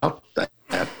about that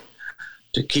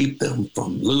to keep them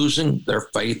from losing their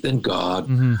faith in God,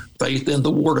 faith in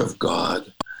the Word of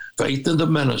God, faith in the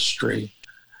ministry.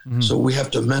 So we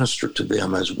have to minister to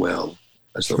them as well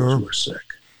as those who are sick.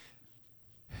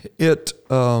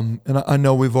 And I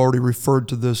know we've already referred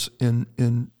to this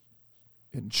in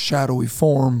shadowy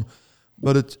form,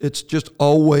 but it's just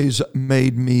always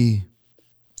made me.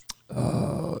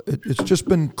 It's just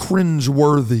been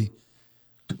cringeworthy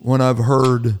when I've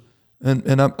heard,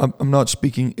 and I'm not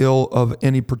speaking ill of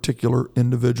any particular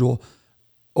individual,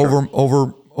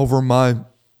 over my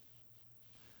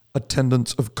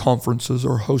attendance of conferences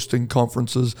or hosting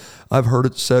conferences. I've heard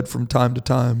it said from time to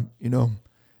time, you know,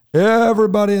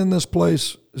 everybody in this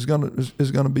place is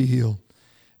gonna be healed,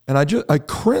 and I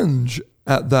cringe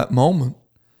at that moment,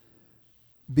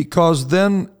 because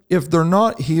then if they're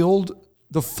not healed,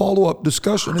 the follow-up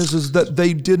discussion is that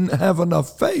they didn't have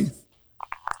enough faith.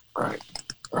 Right.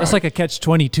 That's like a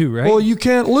catch-22, right? Well, you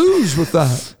can't lose with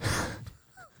that.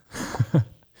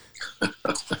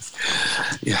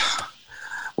 Yeah.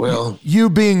 Well, you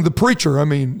being the preacher, I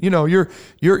mean, you know,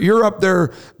 you're up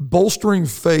there bolstering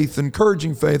faith,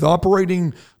 encouraging faith,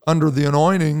 operating under the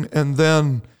anointing, and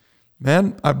then,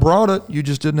 man, I brought it. You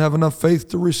just didn't have enough faith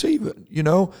to receive it, you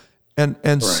know?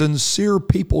 And sincere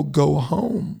people go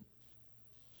home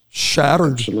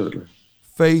shattered. Absolutely.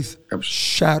 Faith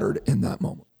shattered in that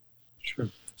moment. Sure.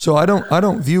 So I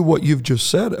don't view what you've just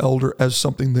said, Elder, as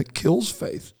something that kills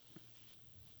faith.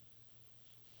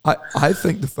 I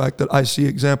think the fact that I see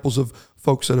examples of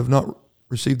folks that have not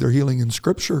received their healing in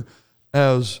Scripture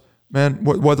as, man,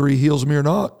 whether he heals me or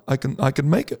not, I can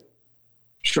make it.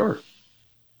 Sure.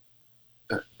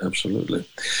 Absolutely.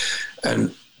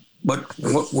 But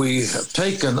what we have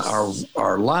taken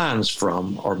our lines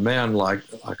from are men like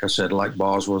I said, like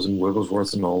Bosworth and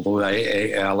Wigglesworth and all the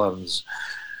A. Allens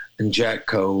and Jack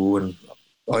Coe and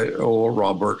Oral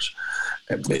Roberts,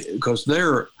 because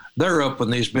they're up in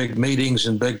these big meetings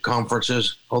and big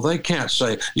conferences. Oh, they can't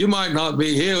say, you might not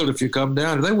be healed if you come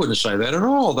down. They wouldn't say that at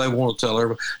all. They want to tell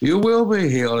everybody, you will be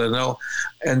healed.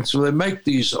 And so they make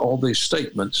all these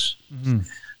statements, and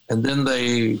then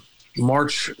they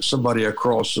march somebody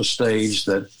across the stage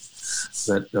that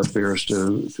appears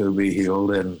to be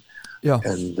healed, and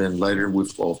then later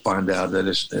we'll find out that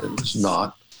it's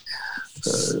not.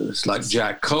 It's like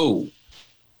Jack Coe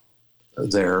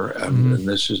there, and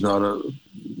this is not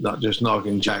just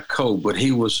knocking Jack Coe, but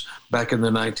he was back in the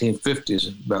 1950s,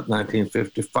 about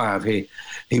 1955.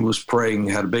 He was praying,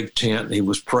 had a big tent. He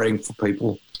was praying for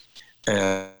people,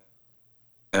 and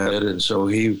and so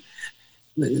he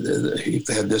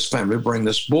had this family bring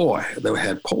this boy that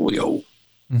had polio.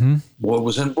 Mm-hmm. Boy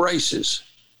was in braces.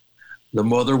 The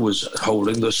mother was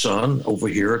holding the son over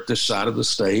here at this side of the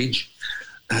stage,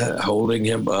 holding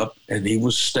him up, and he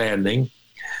was standing.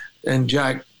 And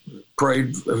Jack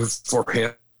prayed for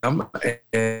him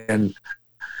and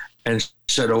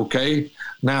said, "Okay."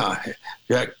 Now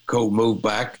Jack Coe moved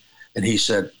back, and he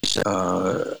said,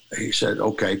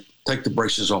 "Okay, take the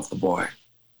braces off the boy."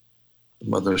 The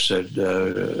mother said,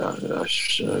 "I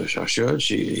should."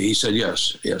 He said,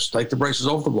 "Yes, take the braces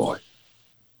off the boy."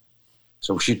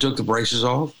 So she took the braces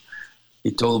off.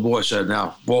 He told the boy, said,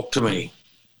 "Now walk to me."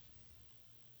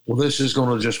 Well, this is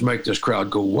going to just make this crowd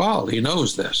go wild. He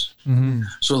knows this. Mm-hmm.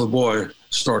 So the boy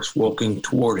starts walking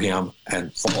toward him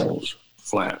and falls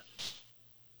flat.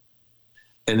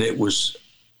 And it was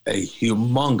a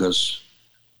humongous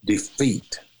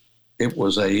defeat. It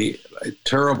was a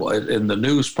terrible, in the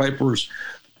newspapers,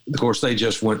 of course, they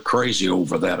just went crazy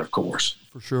over that, of course.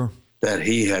 For sure. That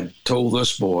he had told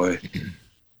this boy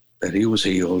that he was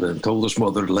healed and told his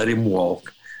mother to let him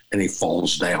walk, and he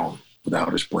falls down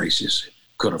without his braces.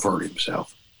 Could have hurt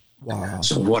himself. Wow.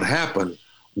 So what happened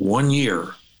 1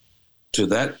 year to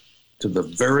the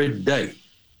very day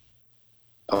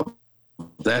of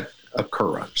that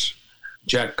occurrence,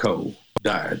 Jack Coe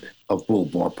died of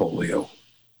bulbar polio.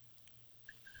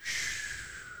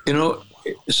 You know,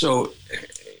 so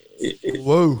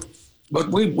Whoa.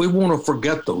 but we want to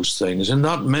forget those things and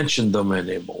not mention them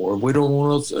anymore. We don't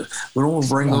want to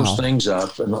bring those things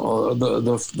up and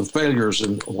the failures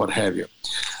and what have you.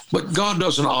 But God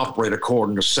doesn't operate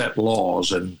according to set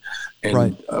laws and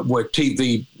Right. With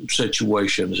TV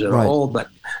situations and Right. all that.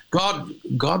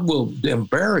 God will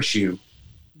embarrass you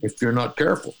if you're not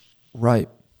careful. Right.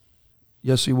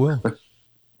 Yes, he will.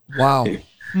 Wow.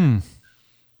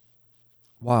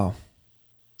 Wow.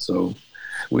 So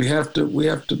we have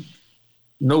to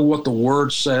know what the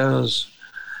Word says,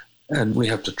 and we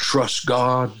have to trust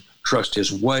God, trust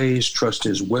His ways, trust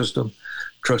His wisdom,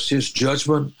 trust His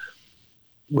judgment.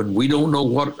 When we don't know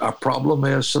what our problem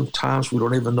is, sometimes we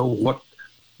don't even know what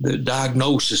the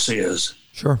diagnosis is,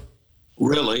 Sure.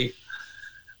 really.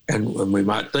 And we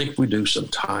might think we do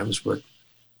sometimes, but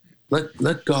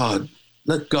let God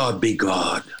be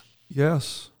God.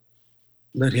 Yes.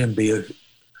 Let Him be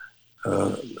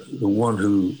the one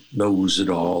who knows it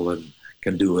all and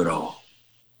can do it all.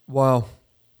 Wow.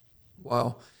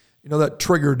 Wow. You know, that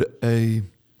triggered a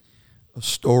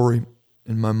story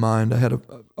in my mind. I had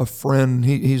a friend,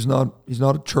 he's not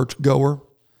a church goer,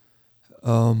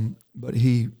 but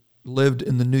he lived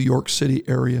in the New York City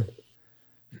area.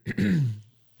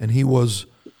 And he was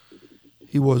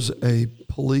a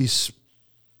police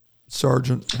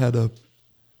sergeant, had a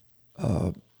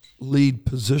lead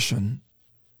position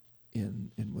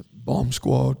in with bomb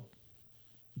squad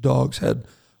dogs, had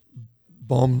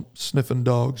bomb sniffing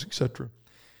dogs, etc.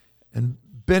 And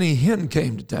Benny Hinn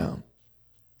came to town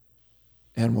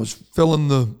and was filling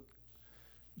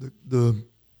the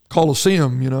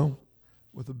Coliseum, you know,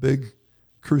 with a big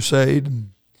crusade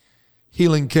and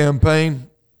healing campaign.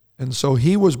 And so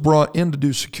he was brought in to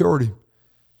do security,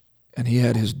 and he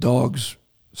had his dogs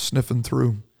sniffing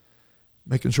through,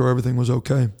 making sure everything was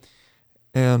okay.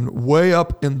 And way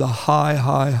up in the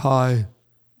high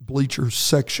bleacher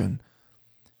section,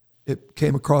 it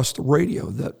came across the radio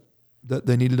that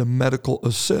they needed a medical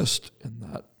assist in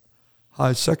that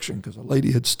high section because a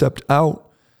lady had stepped out,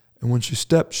 and when she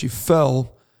stepped, she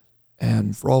fell,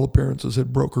 and for all appearances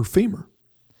had broke her femur.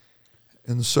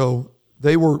 And so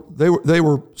they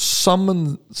were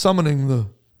summoning the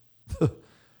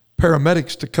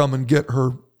paramedics to come and get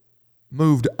her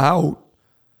moved out.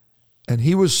 And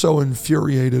he was so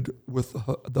infuriated with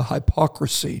the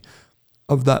hypocrisy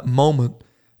of that moment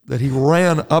that he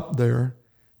ran up there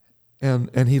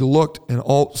and he looked, and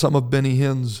some of Benny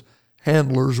Hinn's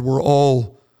handlers were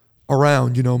all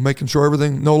around, you know, making sure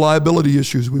everything, no liability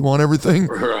issues. We want everything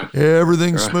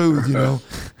smooth, you know.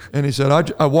 And he said,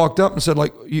 I walked up and said,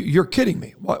 like, you're kidding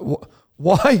me.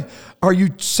 Why are you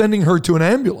sending her to an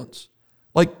ambulance?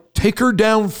 Like, take her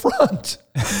down front.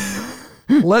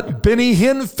 Let Benny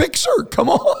Hinn fix her. Come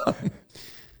on.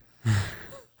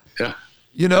 Yeah.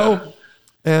 You know,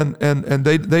 and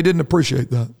they didn't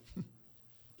appreciate that.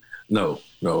 No,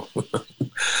 no,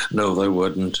 they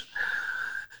wouldn't.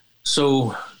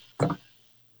 So,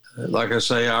 like I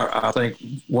say, I think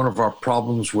one of our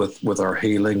problems with our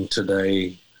healing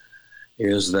today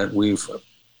is that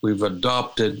we've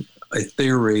adopted a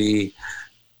theory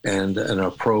and an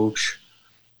approach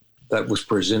that was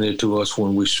presented to us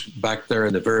when we back there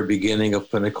in the very beginning of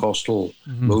Pentecostal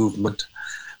movement,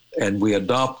 and we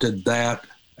adopted that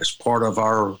as part of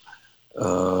our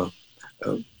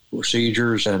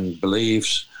procedures and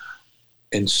beliefs,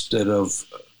 instead of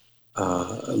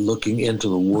looking into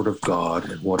the Word of God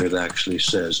and what it actually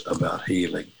says about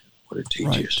healing, what it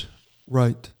teaches.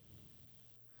 Right.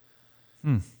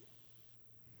 And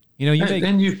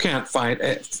you can't fight.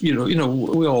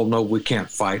 We all know we can't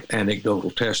fight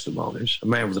anecdotal testimonies. A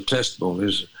man with a testimony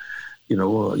is,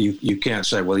 you can't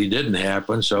say, well, it didn't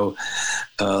happen. So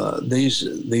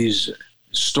these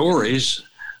stories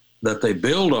that they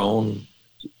build on,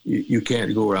 you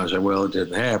can't go around and say, well, it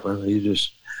didn't happen. You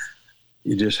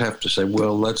just have to say,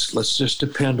 well, let's just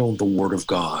depend on the Word of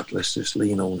God. Let's just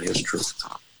lean on His truth.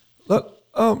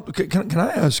 Can I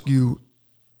ask you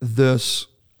this?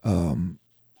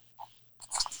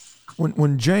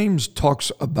 When James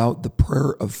talks about the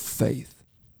prayer of faith,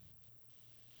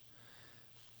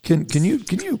 can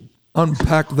you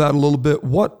unpack that a little bit?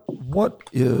 What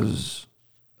is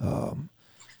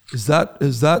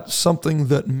that something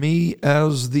that me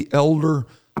as the elder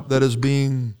that is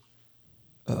being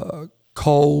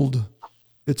called,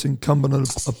 it's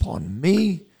incumbent upon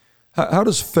me? How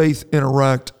does faith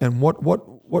interact, and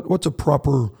what's a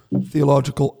proper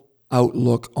theological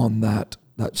outlook on that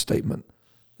statement,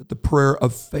 that the prayer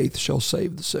of faith shall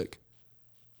save the sick?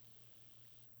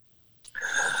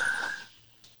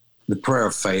 The prayer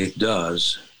of faith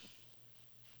does,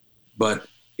 but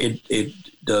it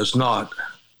does not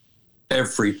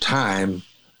every time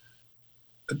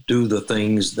do the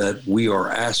things that we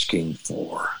are asking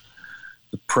for.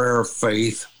 The prayer of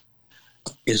faith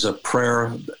is a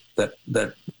prayer that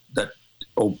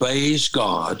obeys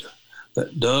God,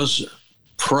 that does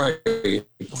pray,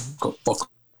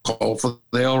 call for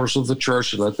the elders of the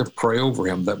church and let them pray over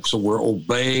him. So we're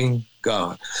obeying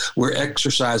God. We're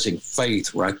exercising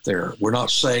faith right there. We're not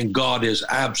saying God is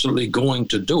absolutely going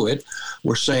to do it.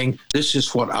 We're saying this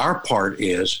is what our part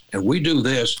is, and we do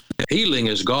this. Healing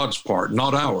is God's part,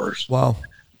 not ours. Wow.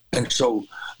 And so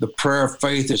the prayer of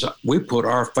faith is we put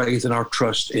our faith and our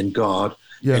trust in God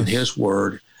and His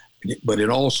Word, but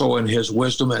also in His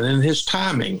wisdom and in His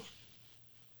timing.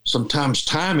 Sometimes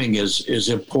timing is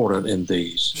important in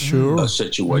these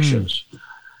situations.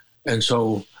 And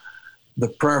so the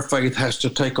prayer of faith has to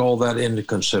take all that into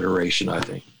consideration, I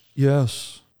think.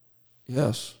 Yes.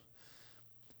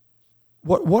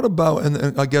 What about,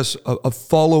 and I guess a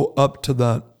follow-up to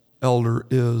that, Elder,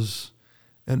 is,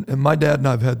 and my dad and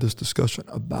I have had this discussion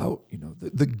about,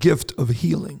 the gift of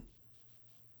healing.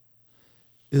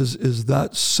 Is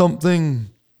that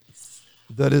something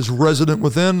that is resident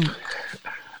within?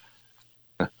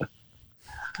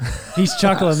 He's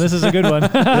chuckling. This is a good one.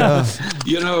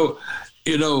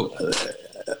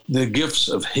 The gifts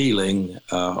of healing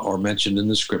are mentioned in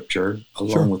the Scripture,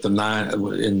 along with the 9,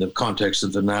 in the context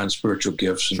of the 9 spiritual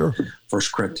gifts in 1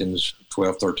 Corinthians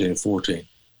 12, 13, and 14.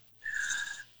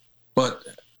 But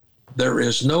there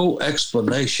is no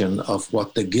explanation of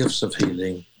what the gifts of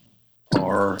healing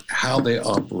are, how they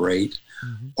operate,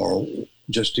 or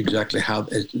just exactly how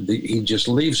he just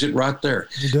leaves it right there.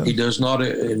 He does not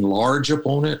enlarge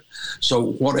upon it.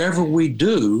 So whatever we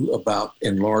do about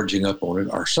enlarging upon it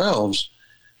ourselves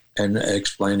and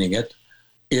explaining it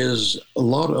is a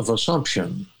lot of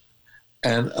assumption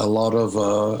and a lot of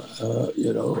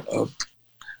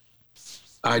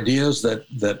ideas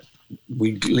that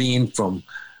we glean from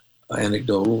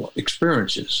anecdotal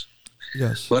experiences.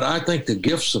 Yes. But I think the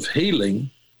gifts of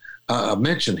healing, I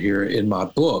mentioned here in my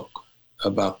book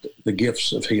about the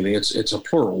gifts of healing. It's a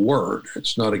plural word.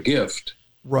 It's not a gift.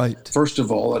 Right. First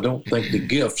of all, I don't think the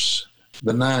gifts,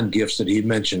 the 9 gifts that he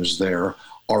mentions there,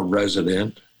 are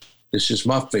resident. This is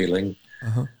my feeling.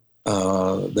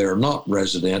 They're not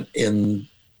resident in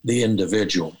the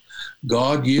individual.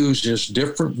 God uses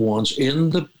different ones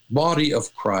in the body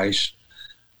of Christ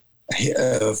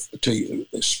to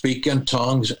speak in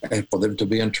tongues and for them to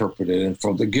be interpreted, and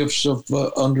for the gifts of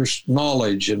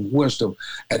knowledge and wisdom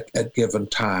at given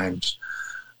times.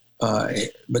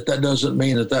 But that doesn't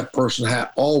mean that person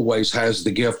always has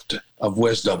the gift of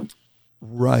wisdom,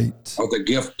 right, or the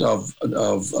gift of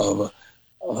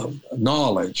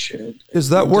knowledge. Is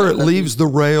that where it leaves the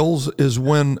rails? Is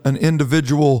when an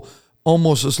individual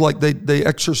almost is like they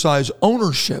exercise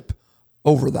ownership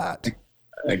over that.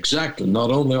 Exactly. Not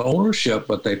only ownership,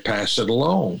 but they pass it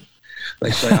along.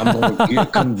 They say, I'm going to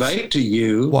convey to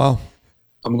you. Wow.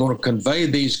 I'm going to convey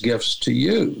these gifts to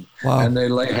you. Wow. And they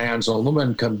lay hands on them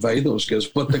and convey those gifts.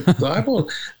 But the Bible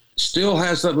still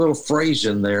has that little phrase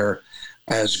in there,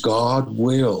 as God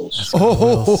wills.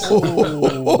 Oh,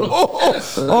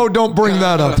 don't bring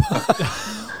that up.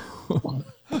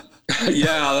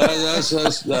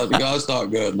 that's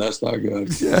not good. That's not good.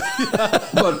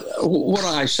 But what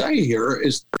I say here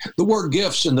is the word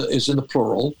gifts is in the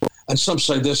plural, and some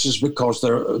say this is because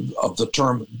they're of the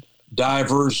term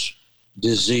divers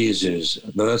diseases.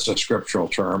 Now, that's a scriptural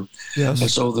term. Yes.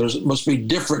 And so there must be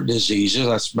different diseases.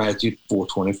 That's Matthew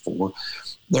 4:24.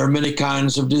 There are many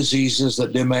kinds of diseases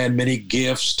that demand many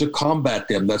gifts to combat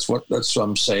them. That's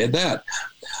some saying that.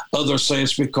 Others say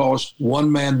it's because one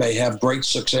man may have great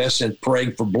success in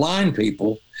praying for blind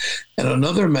people, and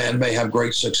another man may have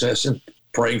great success in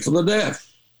praying for the deaf.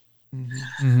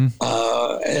 Mm-hmm.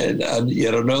 And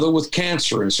yet another with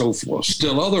cancer and so forth.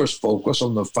 Still others focus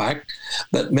on the fact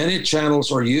that many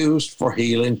channels are used for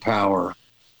healing power,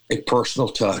 a personal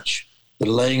touch, the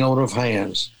laying on of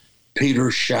hands,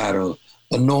 Peter's shadow,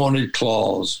 anointed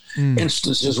claws,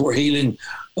 instances where healing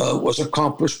was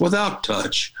accomplished without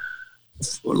touch,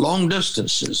 long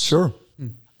distances. Sure.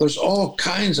 There's all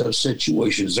kinds of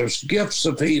situations. There's gifts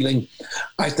of healing,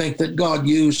 I think, that God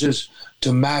uses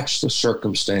to match the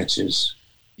circumstances.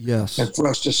 Yes. And for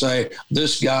us to say,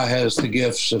 this guy has the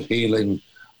gifts of healing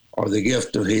or the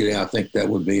gift of healing, I think that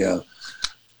would be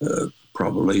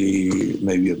probably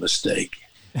maybe a mistake.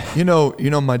 You know,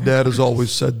 my dad has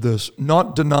always said this,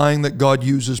 not denying that God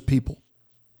uses people.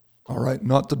 All right,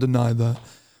 not to deny that.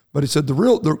 But he said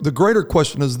the greater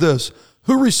question is this: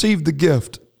 who received the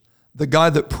gift? The guy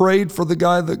that prayed for the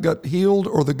guy that got healed,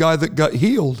 or the guy that got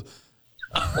healed?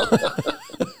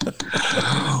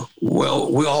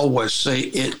 Well, we always say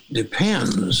it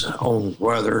depends on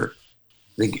whether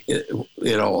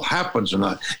it all happens or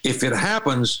not. If it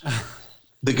happens,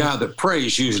 the guy that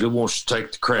prays usually wants to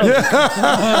take the credit.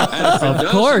 And if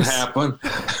it doesn't happen,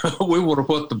 we want to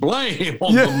put the blame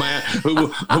on the man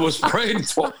who was prayed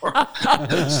for.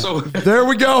 So there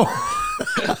we go.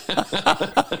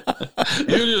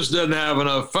 You just didn't have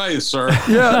enough faith, sir.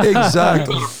 Yeah,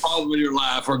 exactly. You've got a problem in your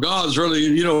life, or God's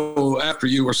really, after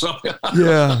you or something.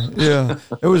 Yeah.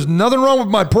 There was nothing wrong with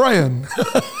my praying.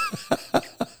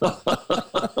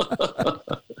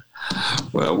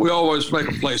 Well, we always make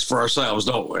a place for ourselves,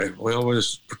 don't we? We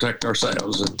always protect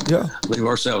ourselves and leave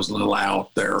ourselves a little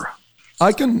out there.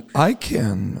 I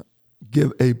can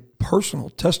give a personal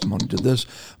testimony to this.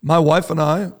 My wife and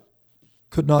I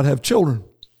could not have children.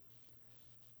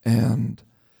 And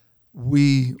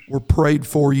we were prayed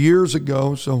for years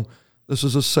ago, so this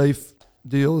is a safe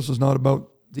deal. This is not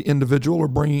about the individual or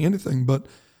bringing anything, but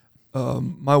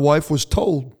my wife was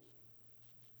told,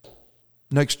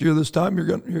 next year this time you're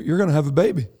going to have a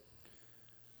baby.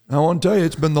 And I want to tell you,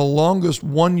 it's been the longest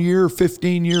 1 year,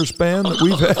 15-year span that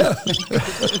we've had.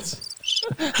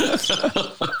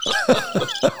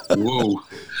 Whoa.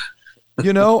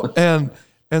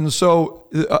 And so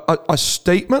a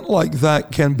statement like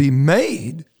that can be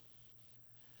made,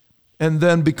 and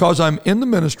then because I'm in the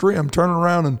ministry, I'm turning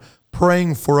around and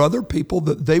praying for other people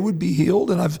that they would be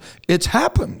healed, and it's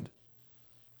happened.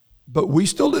 But we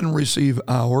still didn't receive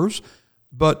ours.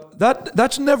 But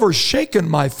that's never shaken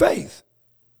my faith,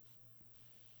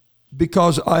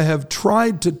 because I have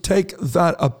tried to take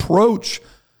that approach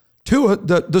to it,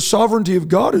 that the sovereignty of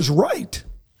God is right.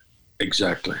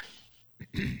 Exactly.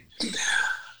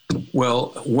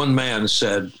 Well, one man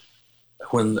said,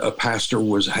 when a pastor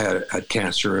had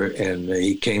cancer, and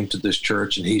he came to this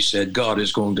church, and he said, God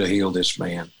is going to heal this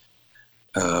man.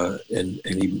 And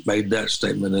he made that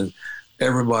statement, and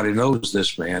everybody knows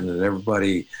this man, and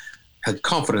everybody had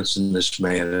confidence in this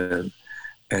man,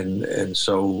 and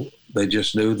so they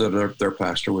just knew that their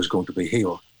pastor was going to be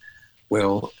healed.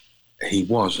 Well, he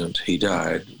wasn't. He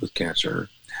died with cancer.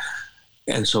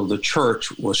 And so the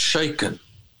church was shaken.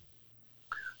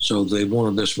 So they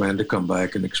wanted this man to come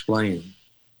back and explain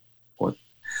what.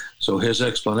 So his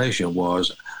explanation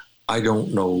was, I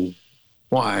don't know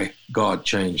why God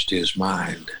changed his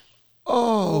mind.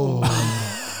 Oh.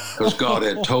 Because God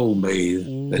had told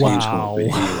me that he was going to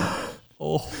be healed.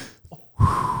 Oh.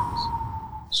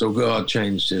 So God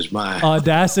changed his mind.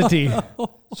 Audacity.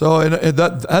 So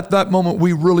at that moment,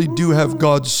 we really do have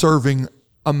God serving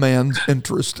a man's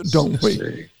interest, don't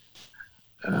we?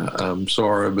 I'm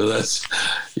sorry, but that's,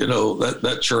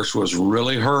 that church was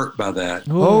really hurt by that.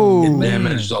 Oh, it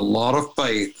damaged a lot of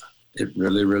faith. It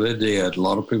really, really did. A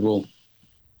lot of people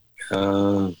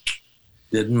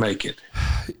didn't make it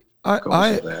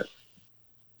because of that.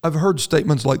 I've heard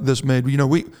statements like this made. We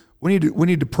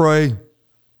need to pray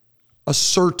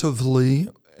assertively,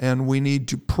 and we need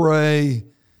to pray.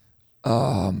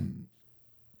 I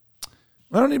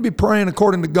don't need to be praying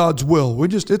according to God's will.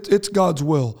 It's God's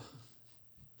will.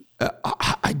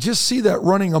 I just see that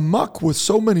running amok with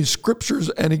so many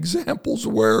scriptures and examples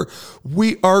where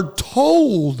we are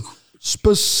told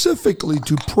specifically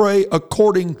to pray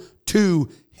according to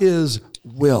his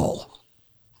will.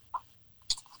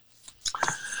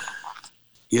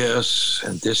 Yes,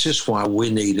 and this is why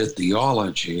we need a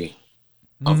theology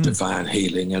of divine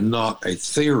healing and not a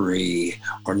theory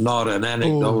or not an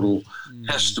anecdotal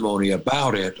testimony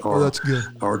about it, or that's good.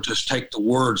 Or just take the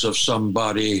words of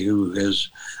somebody who has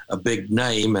a big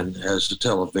name and has a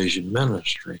television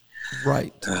ministry.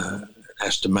 Right.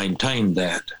 Has to maintain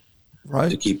that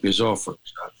to keep his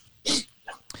offerings up.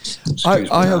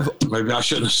 I have. Maybe I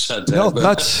shouldn't have said that. No, but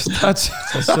that's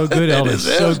So good, Elder.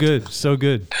 So good. So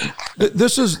good.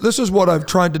 This is what I've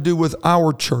tried to do with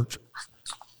our church.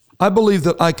 I believe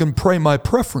that I can pray my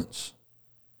preference.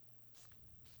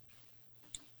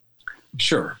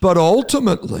 Sure. But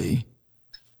ultimately,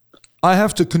 I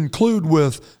have to conclude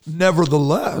with,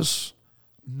 nevertheless,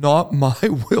 not my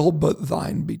will, but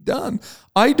thine be done.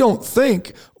 I don't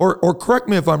think, or correct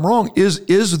me if I'm wrong,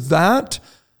 is that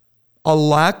a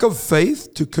lack of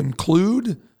faith to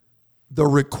conclude the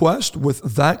request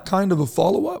with that kind of a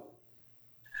follow-up?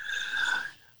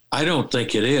 I don't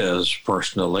think it is,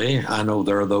 personally. I know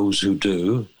there are those who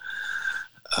do.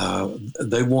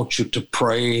 They want you to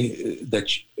pray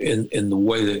that in the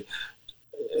way that,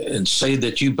 and say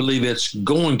that you believe it's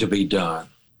going to be done.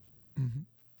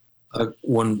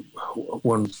 One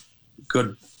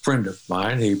good friend of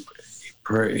mine,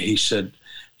 he said,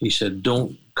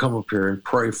 "Don't come up here and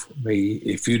pray for me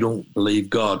if you don't believe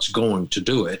God's going to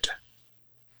do it."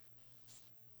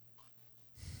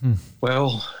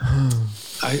 Well,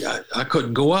 I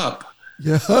couldn't go up,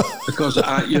 because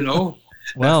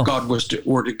if God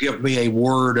were to give me a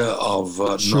word of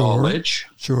knowledge,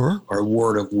 or a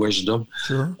word of wisdom,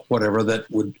 whatever that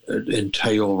would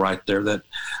entail right there, that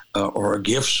or a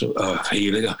gift of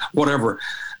healing, whatever,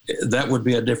 that would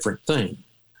be a different thing.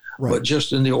 Right. But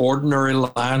just in the ordinary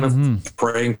line of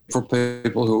praying for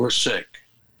people who are sick,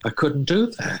 I couldn't do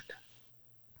that.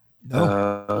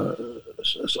 No.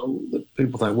 So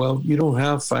people think, well, you don't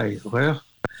have faith. Well,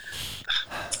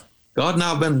 God and I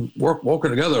have been walking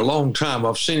together a long time.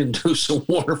 I've seen him do some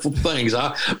wonderful things.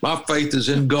 My faith is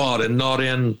in God and not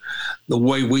in the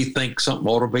way we think something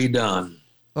ought to be done.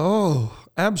 Oh,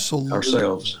 absolutely.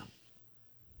 Ourselves.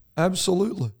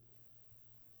 Absolutely.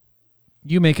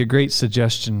 You make a great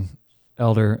suggestion,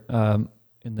 Elder,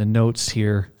 in the notes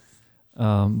here.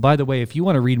 By the way, if you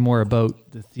want to read more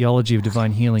about the theology of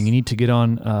divine healing, you need to get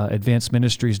on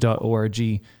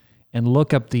advancedministries.org and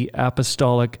look up the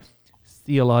Apostolic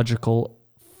Theological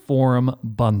Forum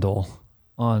Bundle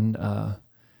on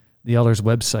the Elder's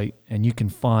website, and you can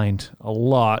find a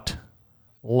lot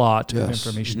of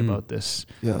information about this.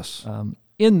 Yes.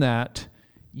 In that,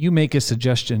 you make a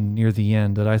suggestion near the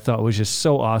end that I thought was just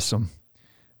so awesome.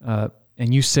 And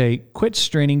you say, quit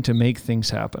straining to make things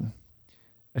happen.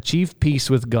 Achieve peace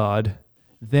with God,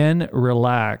 then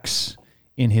relax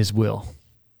in his will.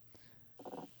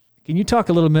 Can you talk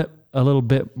a little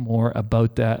bit more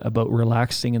about that, about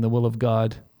relaxing in the will of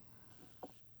God?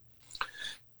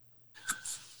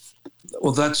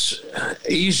 Well, that's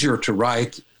easier to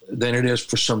write than it is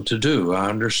for some to do. I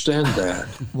understand that.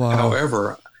 Wow.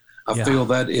 However, I feel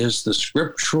that is the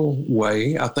scriptural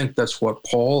way. I think that's what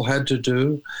Paul had to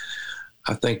do.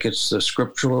 I think it's the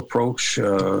scriptural approach.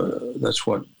 That's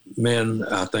what men,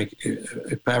 I think,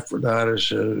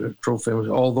 Epaphroditus, Trophimus,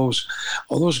 all those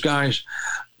guys,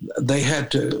 they had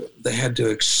to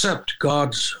accept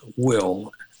God's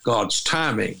will, God's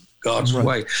timing, God's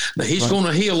way. Now, he's going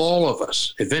to heal all of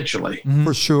us eventually.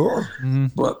 For sure.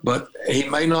 But he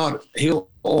may not heal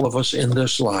all of us in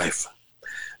this life.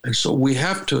 And so we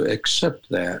have to accept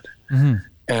that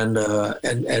and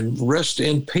rest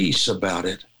in peace about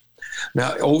it.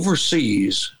 Now,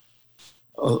 overseas,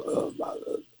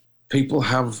 people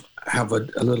have a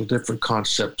little different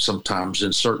concept sometimes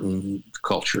in certain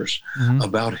cultures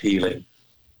about healing.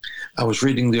 I was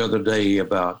reading the other day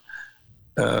about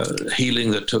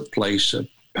healing that took place. A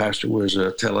pastor was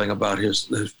telling about his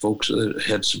folks that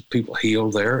had some people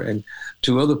healed there, and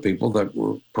two other people that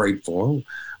were prayed for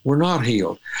were not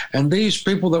healed. And these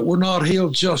people that were not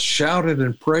healed just shouted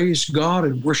and praised God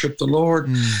and worshiped the Lord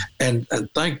and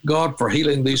thanked God for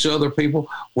healing these other people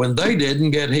when they didn't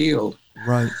get healed.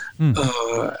 Right.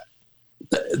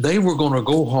 They were going to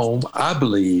go home, I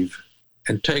believe,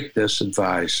 and take this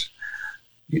advice.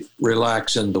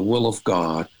 Relax in the will of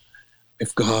God.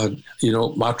 If God,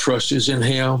 my trust is in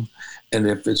him, and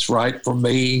if it's right for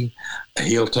me,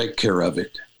 he'll take care of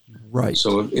it. Right.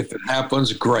 So if it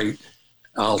happens, great.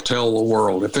 I'll tell the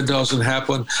world. If it doesn't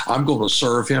happen, I'm going to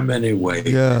serve him anyway.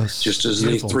 Yes. Just as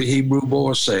the three Hebrew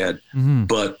boys said.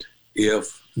 But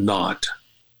if not,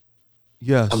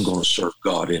 Yes. I'm going to serve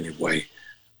God anyway.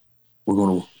 We're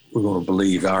going to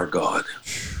believe our God.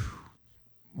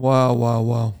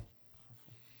 Wow.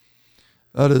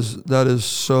 That is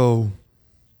so.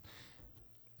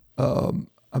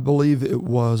 I believe it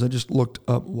was. I just looked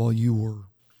up while you were.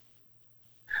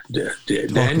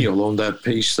 Daniel on that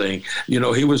peace thing. He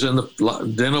was in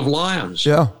the den of lions.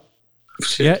 Yeah.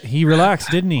 Yeah, he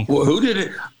relaxed, didn't he? Well, who did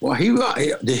it? Well,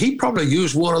 he probably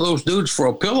used one of those dudes for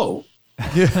a pillow.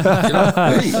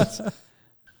 Yeah.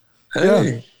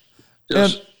 Hey,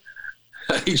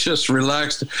 he just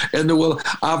relaxed. And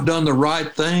I've done the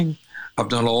right thing. I've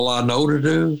done all I know to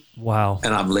do. Wow.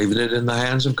 And I'm leaving it in the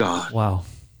hands of God. Wow.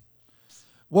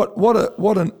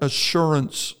 What an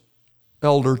assurance,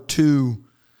 Elder, to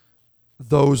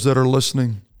those that are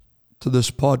listening to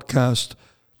this podcast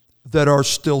that are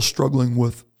still struggling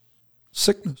with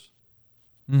sickness.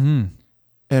 Mm-hmm.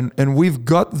 And we've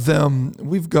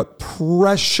got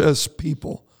precious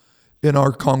people in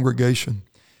our congregation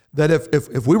that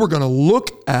if we were going to look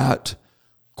at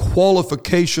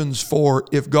qualifications for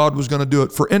if God was going to do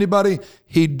it for anybody,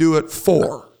 he'd do it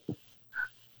for.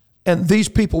 And these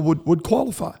people would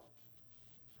qualify.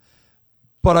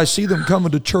 But I see them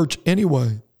coming to church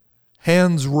anyway,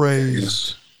 hands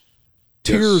raised,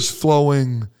 tears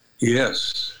flowing,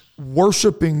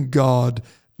 worshiping God.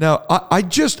 Now, I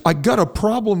got a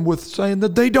problem with saying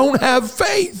that they don't have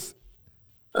faith.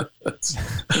 I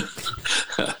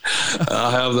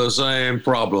have the same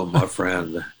problem, my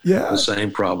friend. Yeah. The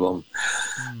same problem.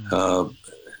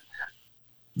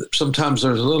 Sometimes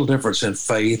there's a little difference in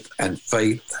faith and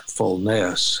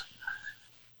faithfulness.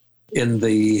 In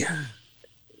the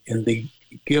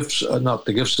gifts, not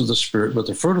the gifts of the Spirit, but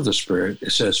the fruit of the Spirit,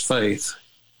 it says faith.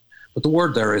 But the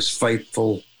word there is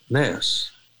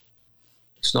faithfulness.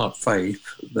 It's not faith,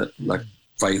 that like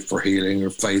faith for healing or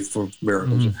faith for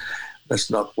miracles. Mm-hmm. That's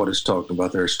not what it's talking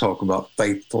about there. It's talking about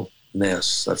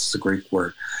faithfulness. That's the Greek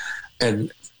word.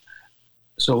 And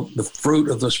so the fruit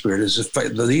of the Spirit is the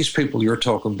faith. These people you're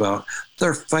talking about,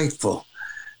 they're faithful.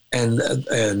 And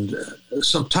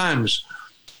sometimes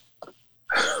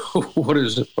what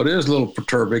is a little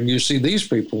perturbing, you see these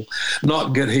people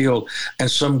not get healed, and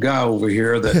some guy over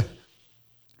here that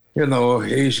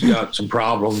he's got some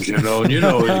problems, and he's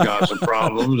got some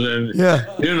problems, and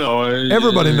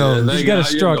everybody knows he's got a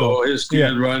struggle. His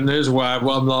kid running, his wife,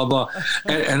 blah blah blah,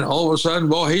 and all of a sudden,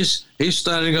 boy, he's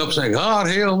standing up saying, "God,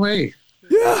 heal me."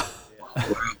 Yeah.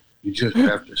 Well, you just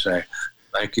have to say,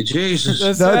 "Thank you,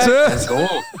 Jesus." That's it. And go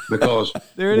on, because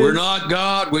we're not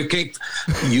God.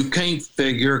 You can't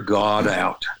figure God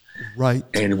out. Right.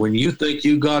 And when you think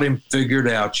you got him figured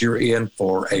out, you're in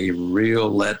for a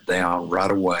real letdown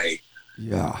right away.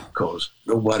 Yeah. Because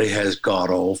nobody has God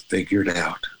all figured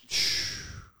out.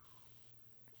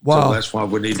 Wow. So that's why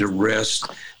we need to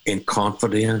rest in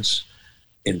confidence,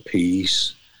 in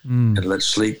peace, and let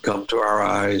sleep come to our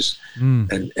eyes,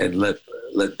 and let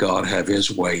God have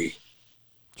his way.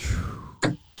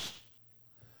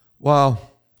 Wow.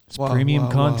 It's premium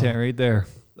content right there.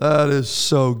 That is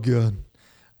so good.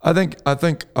 I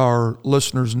think our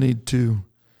listeners need to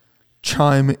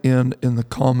chime in the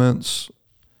comments,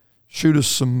 shoot us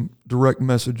some direct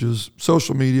messages,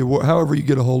 social media, however you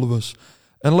get a hold of us,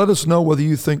 and let us know whether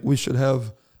you think we should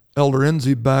have Elder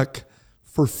Enzi back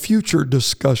for future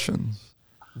discussions.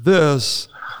 This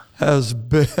has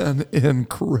been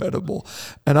incredible.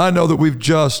 And I know that we've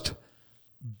just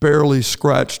barely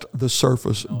scratched the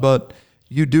surface, but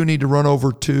you do need to run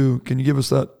over to, can you give us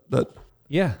that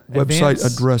website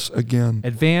address again?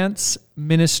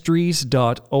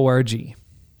 advanceministries.org.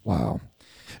 Wow.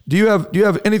 Do you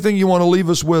have anything you want to leave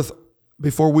us with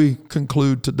before we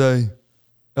conclude today,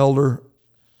 Elder?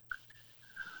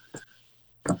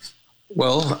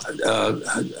 Well,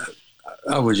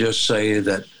 I would just say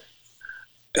that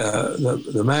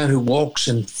the man who walks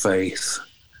in faith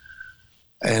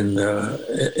and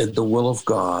in the will of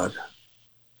God,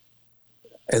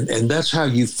 and that's how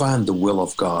you find the will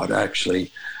of God,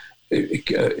 actually.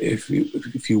 If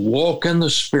you walk in the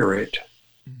Spirit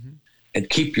and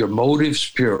keep your motives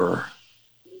pure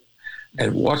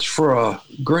and watch for a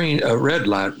red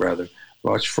light,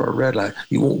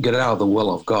 you won't get out of the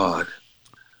will of God.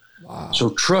 Wow.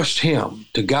 So trust him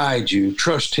to guide you.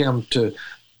 Trust him to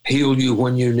heal you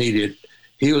when you need it.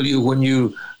 Heal you when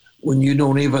you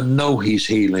don't even know he's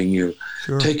healing you.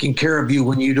 Sure. Taking care of you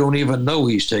when you don't even know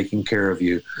he's taking care of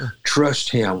you. Sure. Trust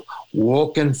him.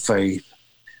 Walk in faith.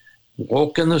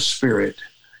 Walk in the Spirit.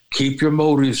 Keep your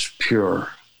motives pure.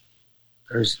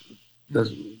 There's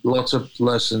lots of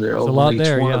lessons there over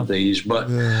each one of these, but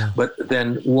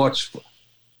then watch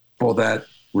for that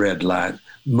red light.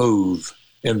 Move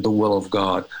in the will of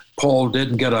God. Paul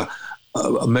didn't get a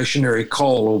missionary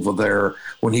call over there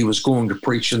when he was going to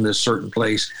preach in this certain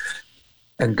place.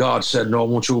 And God said, no, I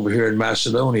want you over here in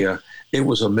Macedonia. It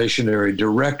was a missionary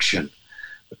direction.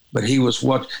 But he was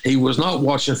not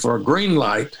watching for a green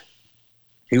light.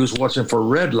 He was watching for a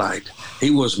red light.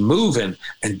 He was moving,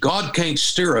 and God can't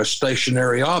steer a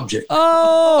stationary object.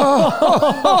 Oh,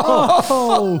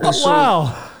 so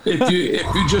wow. If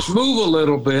you just move a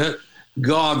little bit,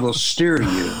 God will steer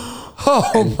you.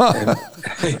 And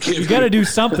You got to do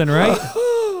something, right?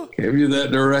 give you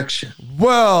that direction.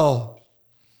 Well,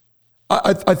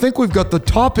 I think we've got the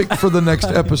topic for the next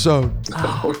episode.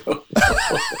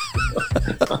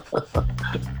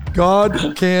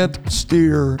 God can't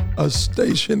steer a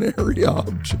stationary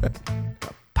object.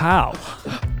 Pow.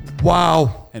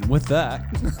 Wow. And with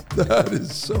that, That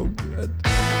is so good.